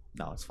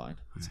 No, it's fine.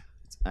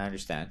 I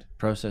understand.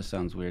 Process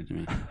sounds weird to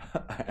me.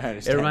 I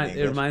understand.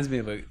 It reminds me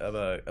of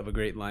a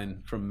great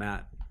line from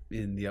Matt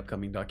in the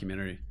upcoming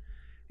documentary.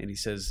 And he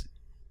says,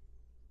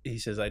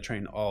 I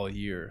train all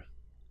year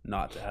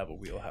not to have a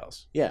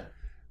wheelhouse. Yeah.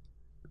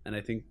 And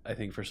I think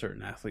for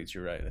certain athletes,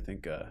 you're right. I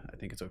think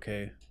it's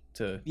okay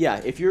to.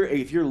 Yeah, if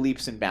you're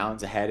leaps and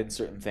bounds ahead in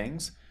certain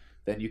things,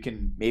 then you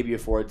can maybe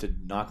afford to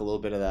knock a little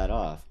bit of that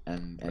off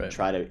and Right.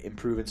 try to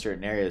improve in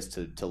certain areas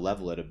to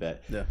level it a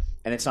bit. Yeah.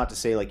 And it's not to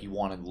say like you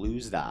want to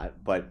lose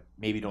that, but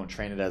maybe don't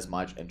train it as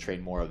much and train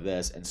more of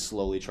this and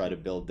slowly try to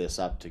build this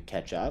up to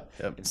catch up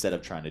instead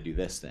of trying to do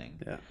this thing.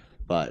 Yeah.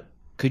 But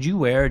could you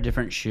wear a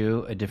different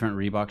shoe, a different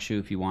Reebok shoe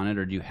if you wanted,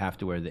 or do you have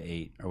to wear the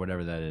 8 or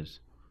whatever that is?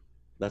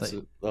 that's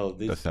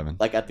The 7.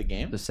 like at the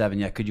game? The 7,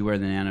 yeah. Could you wear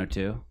the Nano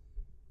too?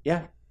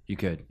 Yeah. You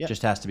could. Yeah.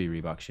 Just has to be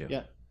Reebok shoe.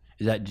 Yeah.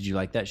 Did you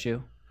like that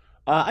shoe?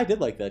 I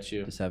did like that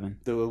shoe. The 7?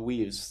 The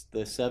weaves. The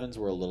 7s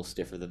were a little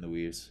stiffer than the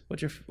weaves.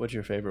 What's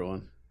your favorite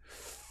one?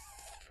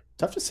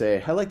 Tough to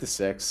say. I like the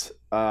 6.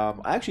 I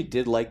actually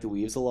did like the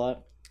weaves a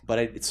lot, but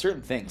it's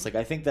certain things. Like,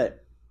 I think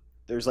that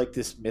there's like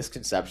this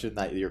misconception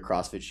that your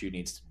CrossFit shoe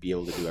needs to be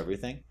able to do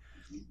everything,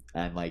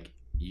 and like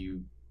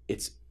you're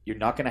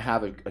not going to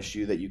have a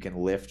shoe that you can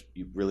lift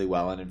really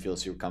well in and feel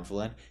super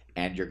comfortable in,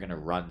 and you're going to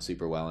run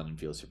super well in and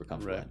feel super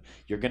comfortable in.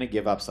 You're going to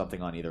give up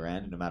something on either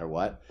end no matter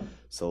what.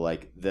 So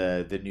like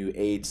the new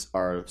 8s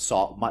are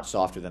much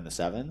softer than the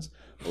 7s,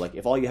 but like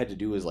if all you had to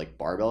do was like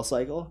barbell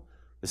cycle,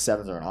 the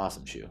 7s are an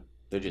awesome shoe.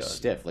 They're just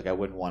stiff. Like, I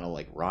wouldn't want to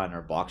like run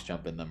or box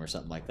jump in them or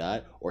something like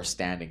that, or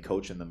stand and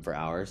coach in them for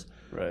hours.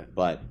 Right.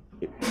 But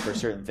for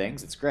certain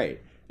things, it's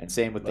great. And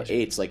same with the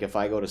 8s. Like, if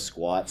I go to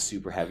squat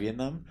super heavy in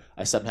them,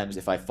 I sometimes,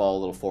 if I fall a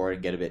little forward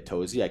and get a bit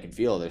toesy, I can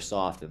feel they're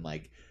soft and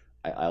like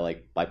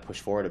I push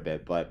forward a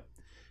bit. But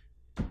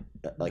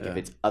like if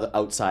it's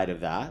outside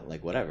of that,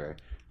 like whatever.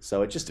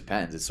 So it just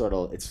depends.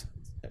 It's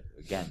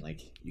again,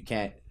 like you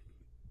can't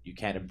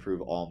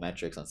improve all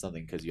metrics on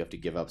something because you have to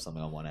give up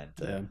something on one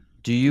end.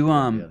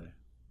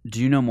 Do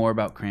you know more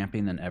about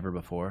cramping than ever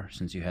before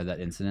since you had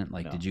that incident?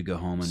 Like, No. Did you go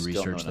home and Still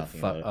research know the nothing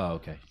about it. Oh,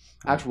 okay.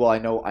 Actually,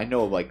 well, I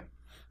know like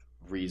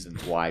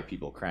reasons why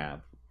people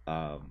cramp,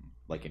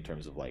 like in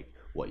terms of like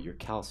what your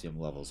calcium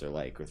levels are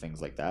like or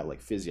things like that. Like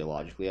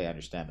physiologically, I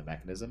understand the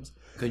mechanisms.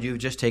 Could you have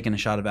just taken a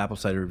shot of apple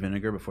cider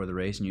vinegar before the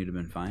race and you'd have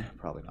been fine?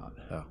 Probably not.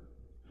 Oh.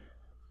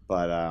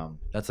 But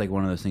That's like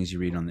one of those things you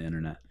read on the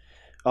internet.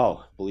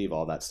 believe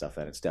all that stuff,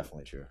 and it's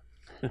definitely true.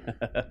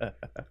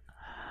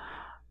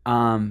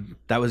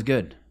 That was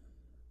good.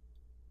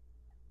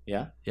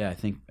 Yeah. Yeah, I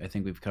think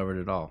we've covered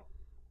it all.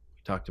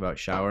 We talked about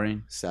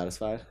showering.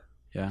 Satisfied?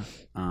 Yeah.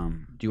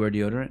 Do you wear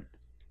deodorant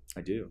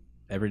I do.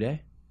 every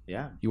day?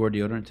 Yeah, You wore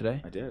deodorant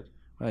today? I did.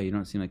 Well, you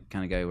don't seem like the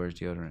kind of guy who wears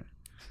deodorant.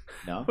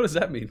 No. What does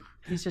that mean?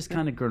 He's just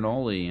kind of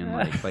granola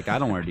and like I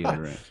don't wear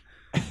deodorant.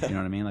 You know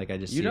what I mean? Like I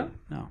just You see don't? it.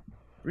 No.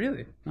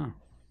 Really? No.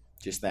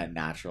 Just that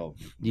natural.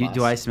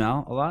 Do I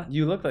smell a lot?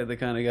 You look like the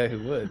kind of guy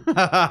who would.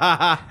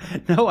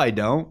 No, I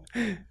don't.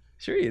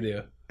 Sure you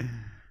do.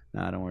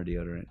 No, I don't wear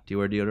deodorant. Do you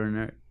wear deodorant,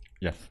 Eric?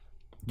 Yes.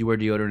 Do you wear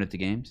deodorant at the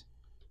games?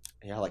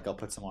 Yeah, like I'll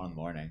put some on in the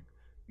morning.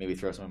 Maybe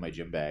throw some in my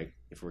gym bag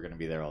if we're gonna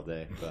be there all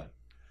day. But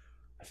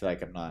I feel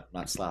like I'm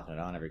not slapping it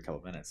on every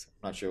couple minutes.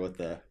 I'm not sure what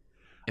the.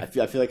 I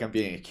feel like I'm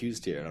being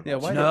accused here. And I'm Yeah,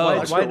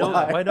 not why, sure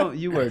why don't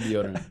you wear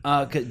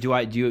deodorant?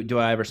 Do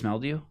I ever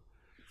smell you?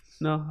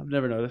 No, I've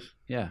never noticed.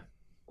 Yeah.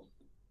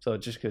 So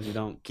just because you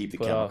don't keep the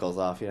put chemicals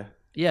off you?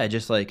 Yeah,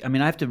 just like, I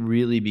mean, I have to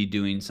really be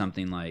doing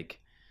something like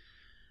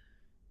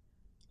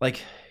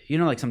you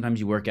know, like sometimes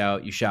you work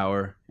out, you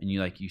shower, and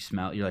you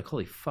smell. You're like,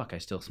 holy fuck, I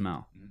still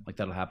smell. Like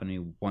that'll happen to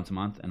me once a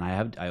month, and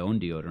I own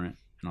deodorant,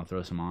 and I'll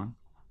throw some on.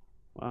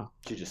 Wow.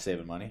 You're just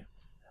saving money?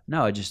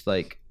 No, I just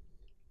like,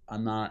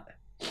 I'm not.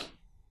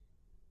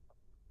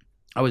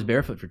 I was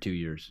barefoot for 2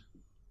 years.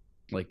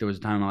 Like there was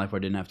a time in my life where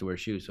I didn't have to wear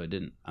shoes, so I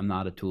didn't. I'm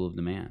not a tool of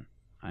the man.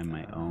 I'm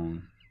my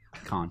own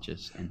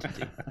conscious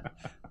entity.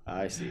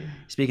 I see.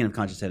 Speaking of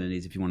conscious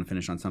entities, if you want to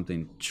finish on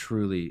something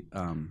truly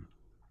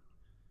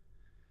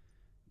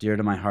dear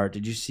to my heart,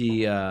 did you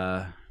see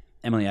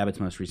Emily Abbott's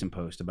most recent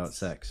post about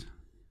sex?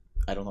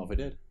 I don't know if I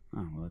did.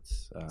 Oh, well,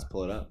 let's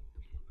pull it up.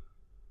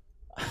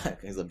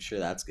 Because I'm sure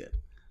that's good.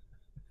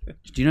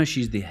 Do you know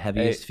she's the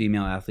heaviest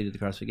female athlete at the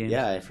CrossFit Games?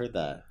 Yeah, I've heard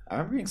that. I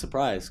remember being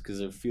surprised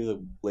because a few of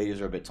the ladies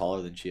are a bit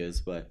taller than she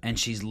is, but and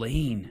she's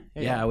lean.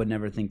 Yeah, I would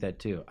never think that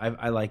too.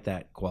 I like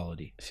that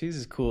quality. She's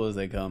as cool as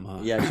they come,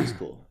 huh? Yeah, she's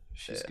cool.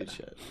 She's good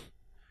shit.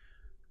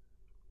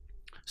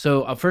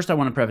 So first, I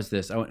want to preface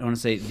this. I want to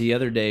say the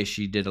other day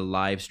she did a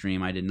live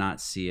stream. I did not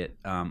see it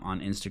on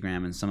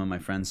Instagram, and some of my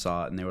friends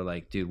saw it, and they were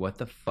like, "Dude, what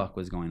the fuck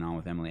was going on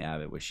with Emily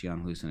Abbott? Was she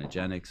on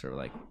hallucinogenics, or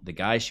like the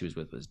guy she was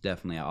with was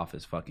definitely off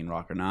his fucking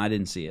rocker?" Now I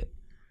didn't see it,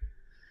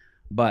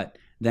 but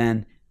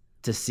then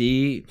to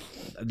see,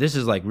 this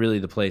is like really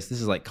the place.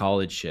 This is like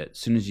college shit. As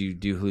soon as you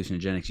do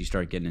hallucinogenics, you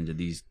start getting into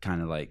these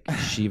kind of like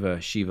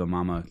Shiva,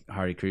 Mama,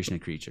 Hare Krishna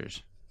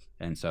creatures,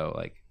 and so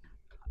like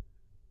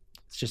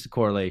it's just a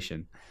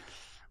correlation.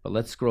 But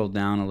let's scroll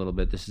down a little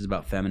bit. This is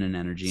about feminine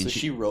energy. So and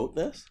she wrote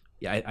this?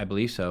 Yeah, I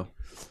believe so.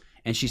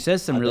 And she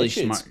says some really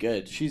smart. It's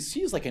good.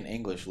 She's like an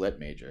English lit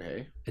major,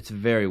 hey? It's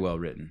very well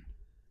written.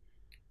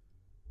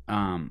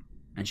 And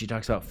she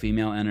talks about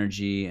female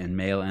energy and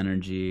male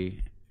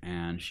energy,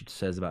 and she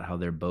says about how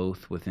they're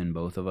both within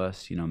both of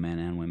us, you know, men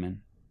and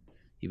women.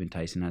 Even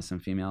Tyson has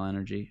some female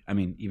energy. I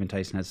mean, even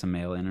Tyson has some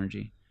male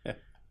energy.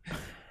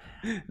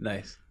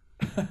 Nice.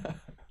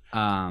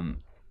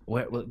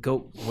 What?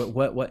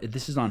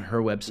 This is on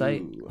her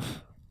website. Ooh.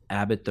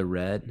 Abbott the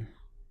Red.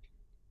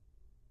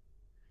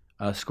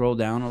 Scroll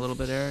down a little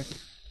bit, Eric.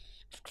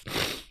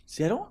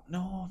 See, I don't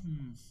know.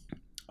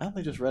 I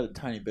only just read a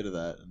tiny bit of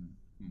that.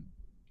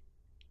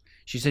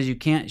 She says you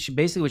can't.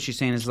 Basically what she's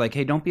saying is like,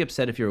 hey, don't be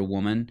upset if you're a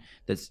woman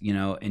that's, you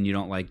know, and you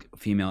don't like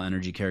female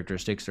energy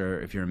characteristics,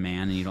 or if you're a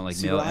man and you don't like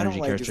male energy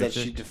characteristics.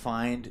 Is that she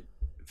defined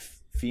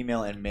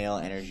female and male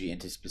energy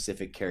into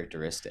specific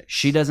characteristics.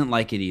 She doesn't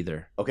like it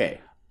either.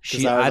 Okay.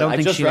 I don't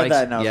think she likes. I just read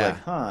that and I was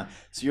like, huh.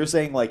 So you're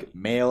saying like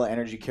male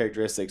energy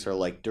characteristics are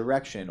like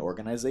direction,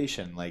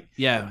 organization, like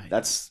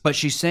that's. But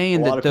she's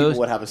saying that those a lot of people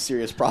would have a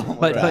serious problem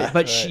with that.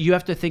 But you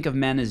have to think of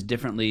men as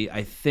differently.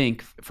 I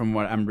think from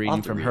what I'm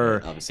reading from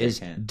her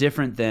is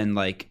different than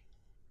like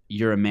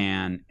you're a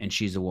man and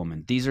she's a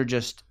woman. These are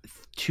just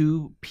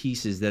two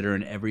pieces that are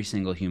in every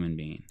single human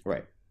being.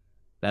 Right.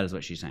 That is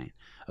what she's saying.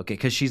 Okay,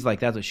 because she's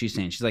like, that's what she's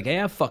saying. She's like, hey,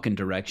 I have fucking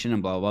direction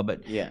and blah blah blah.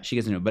 But she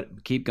gets into it.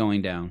 But keep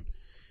going down,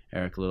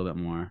 Eric, a little bit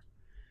more.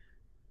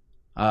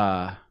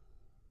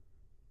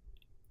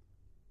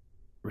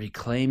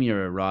 Reclaim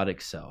your erotic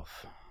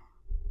self.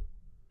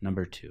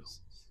 Number 2.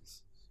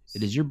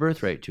 It is your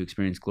birthright to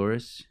experience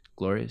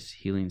glorious,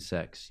 healing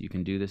sex. You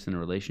can do this in a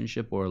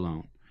relationship or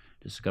alone.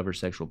 Discover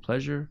sexual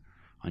pleasure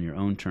on your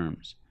own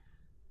terms.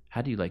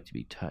 How do you like to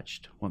be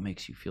touched? What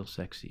makes you feel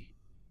sexy?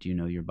 Do you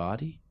know your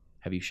body?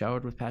 Have you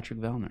showered with Patrick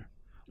Vellner?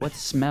 What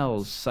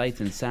smells,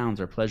 sights, and sounds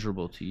are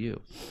pleasurable to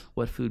you?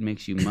 What food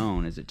makes you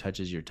moan as it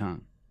touches your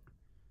tongue?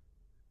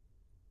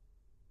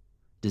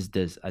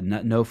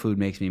 No food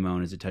makes me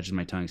moan as it touches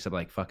my tongue, except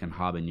like fucking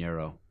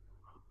habanero.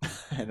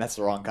 And that's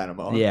the wrong kind of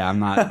moan. Yeah, I'm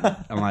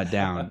not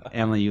down.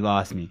 Emily, you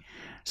lost me.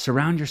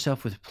 Surround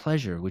yourself with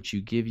pleasure, which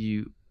will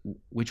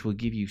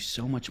give you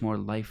so much more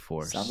life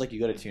force. Sounds like you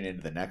got to tune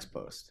into the next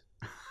post.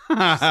 See,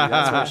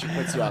 that's where she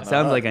puts you on the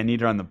Sounds hook. like I need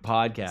her on the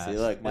podcast. See,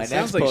 look, my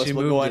next post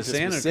will go into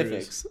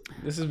specifics.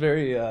 This is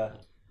very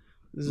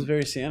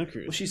Santa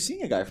Cruz. Well, she's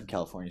seeing a guy from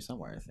California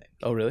somewhere, I think.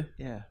 Oh, really?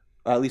 Yeah.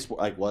 Or at least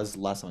like was the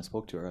last time I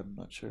spoke to her. I'm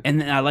not sure.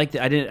 And I liked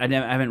it.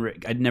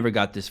 I never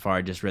got this far.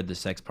 I just read the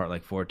sex part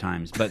like 4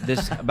 times. But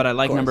I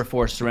like number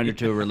 4, surrender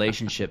to a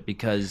relationship,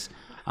 because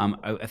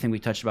I think we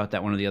touched about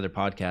that one of the other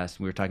podcasts.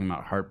 We were talking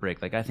about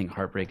heartbreak. Like, I think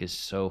heartbreak is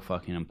so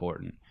fucking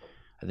important.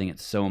 I think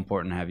it's so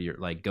important to have your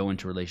go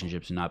into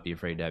relationships and not be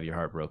afraid to have your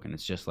heart broken.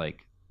 It's just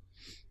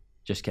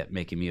kept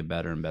making me a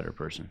better and better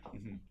person.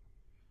 Mm-hmm.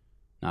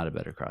 Not a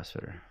better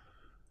CrossFitter.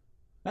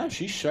 No,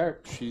 she's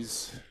sharp.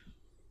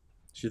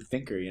 She's a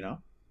thinker, you know,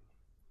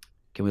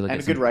 Can we look and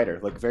at a good writer,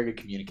 like very good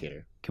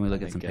communicator. Can we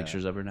look I at some think,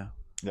 pictures of her now?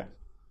 Yeah.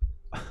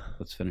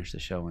 Let's finish the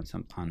show on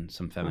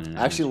some feminine.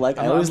 I actually image.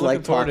 I always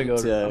like talking I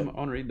to.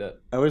 want to read that.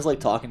 I always like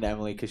talking to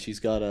Emily because she's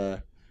got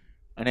an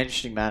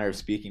interesting manner of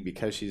speaking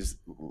because she's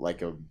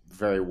like a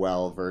very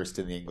well versed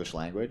in the English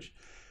language,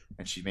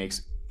 and she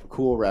makes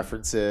cool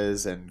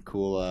references and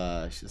cool.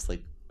 She's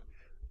like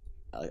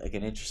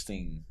an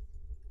interesting.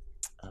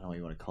 I don't know what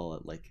you want to call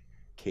it, like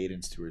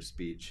cadence to her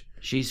speech.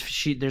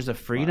 There's a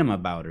freedom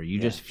about her. You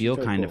Yeah, just she's feel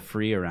very kind cool. of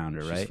free around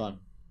her, She's right? fun.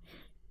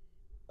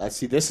 I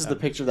see. This is the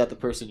picture that the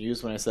person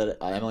used when I said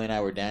Emily and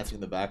I were dancing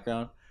in the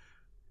background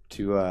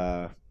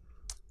to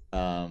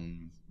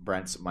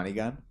Brent's money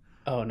gun.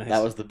 Oh, nice.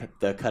 That was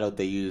the cutout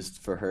they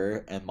used for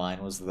her, and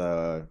mine was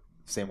the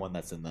same one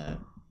that's in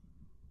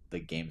the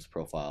games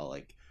profile,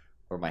 like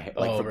where my hair,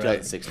 like Oh, from right.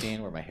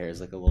 2016, where my hair is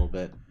like a little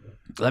bit.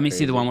 Let me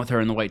see the crazy. one with her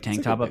in the white tank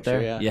It's a top good up there.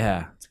 picture,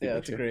 Yeah. It's a good Yeah,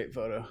 it's a picture. great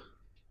photo.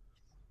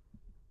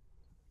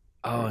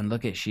 Oh, and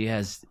look at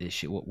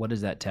what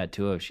is that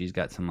tattoo of? She's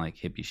got some like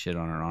hippie shit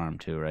on her arm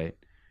too, right?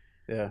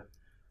 Yeah.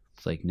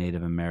 It's like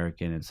Native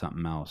American and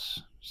something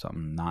else,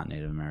 something not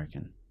Native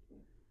American.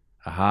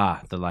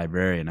 Aha, the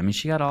librarian. I mean,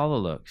 she got all the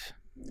looks.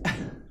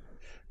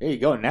 There you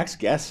go. Next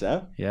guest,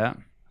 Sev. Yeah,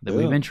 Boom.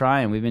 we've been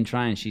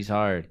trying. She's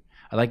hard.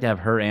 I'd like to have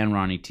her and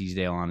Ronnie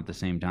Teasdale on at the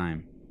same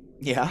time.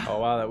 Yeah. Oh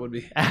wow, that would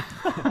be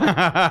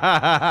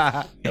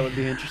that would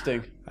be interesting.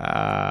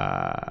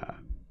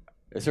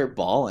 Is her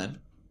balling?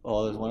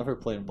 Oh, there's one of her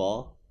playing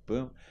ball.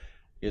 Boom.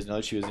 You guys know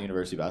that she was a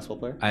university basketball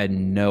player? I had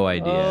no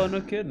idea. Oh,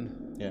 no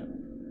kidding. Yeah.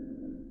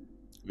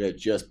 Yeah,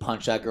 just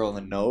punch that girl in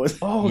the nose.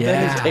 Oh, Yeah.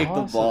 that is Take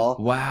awesome. the ball.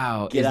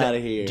 Wow. Get Is that- out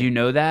of here. Do you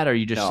know that, or are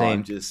you just No, saying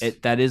I'm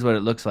just- that is what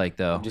it looks like,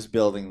 though? I'm just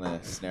building the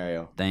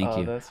scenario. Thank Oh,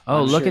 you. that's-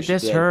 Oh, I'm look sure at she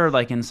this. did. Her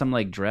like in some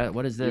like dress.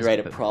 What is this? You're right.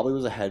 It probably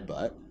was a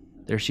headbutt.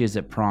 There she is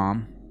at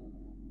prom.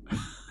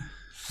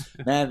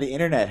 Man, the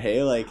internet,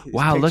 hey, like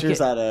Wow, look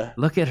pictures out of.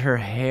 Look at her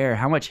hair.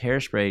 How much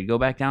hairspray? Go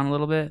back down a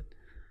little bit.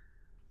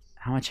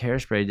 How much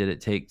hairspray did it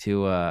take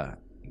to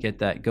get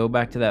that? Go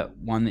back to that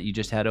one that you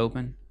just had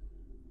open.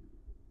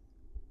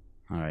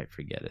 All right,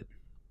 forget it.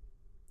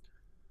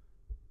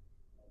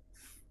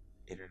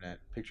 Internet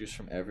pictures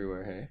from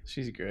everywhere, hey.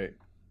 She's great.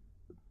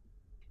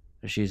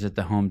 She's at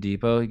the Home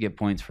Depot. You get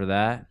points for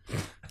that.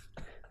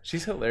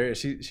 She's hilarious.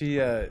 She's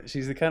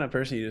the kind of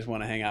person you just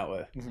want to hang out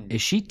with.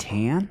 Is she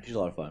tan? She's a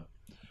lot of fun.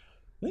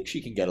 I think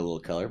she can get a little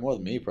color, more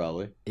than me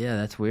probably. Yeah,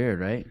 that's weird,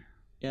 right?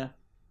 Yeah.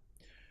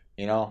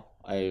 You know,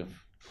 I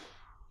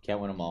can't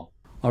win them all.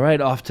 All right,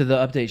 off to the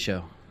update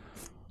show.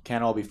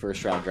 Can't all be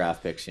first round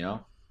draft picks, you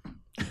know.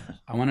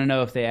 I want to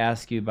know if they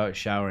ask you about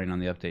showering on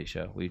the update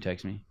show. Will you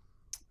text me?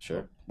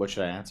 Sure. What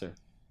should I answer?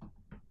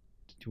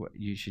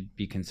 You should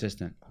be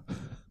consistent.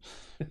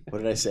 What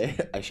did I say?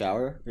 I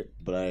shower,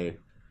 but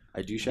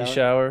I do shower. You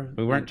shower.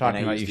 We weren't And talking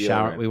I about you use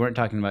shower. deodorant. We weren't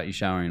talking about you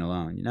showering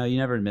alone. No, you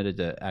never admitted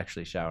to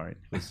actually showering.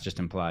 It was just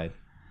implied.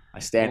 I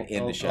stand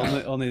in the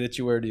shower, Only that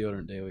you wear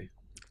deodorant daily.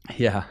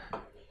 Yeah.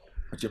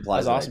 which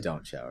implies That's that awesome. I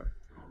don't shower.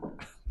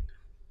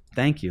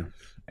 Thank you.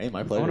 Hey,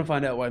 my I pleasure. want to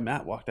find out why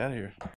Matt walked out of here.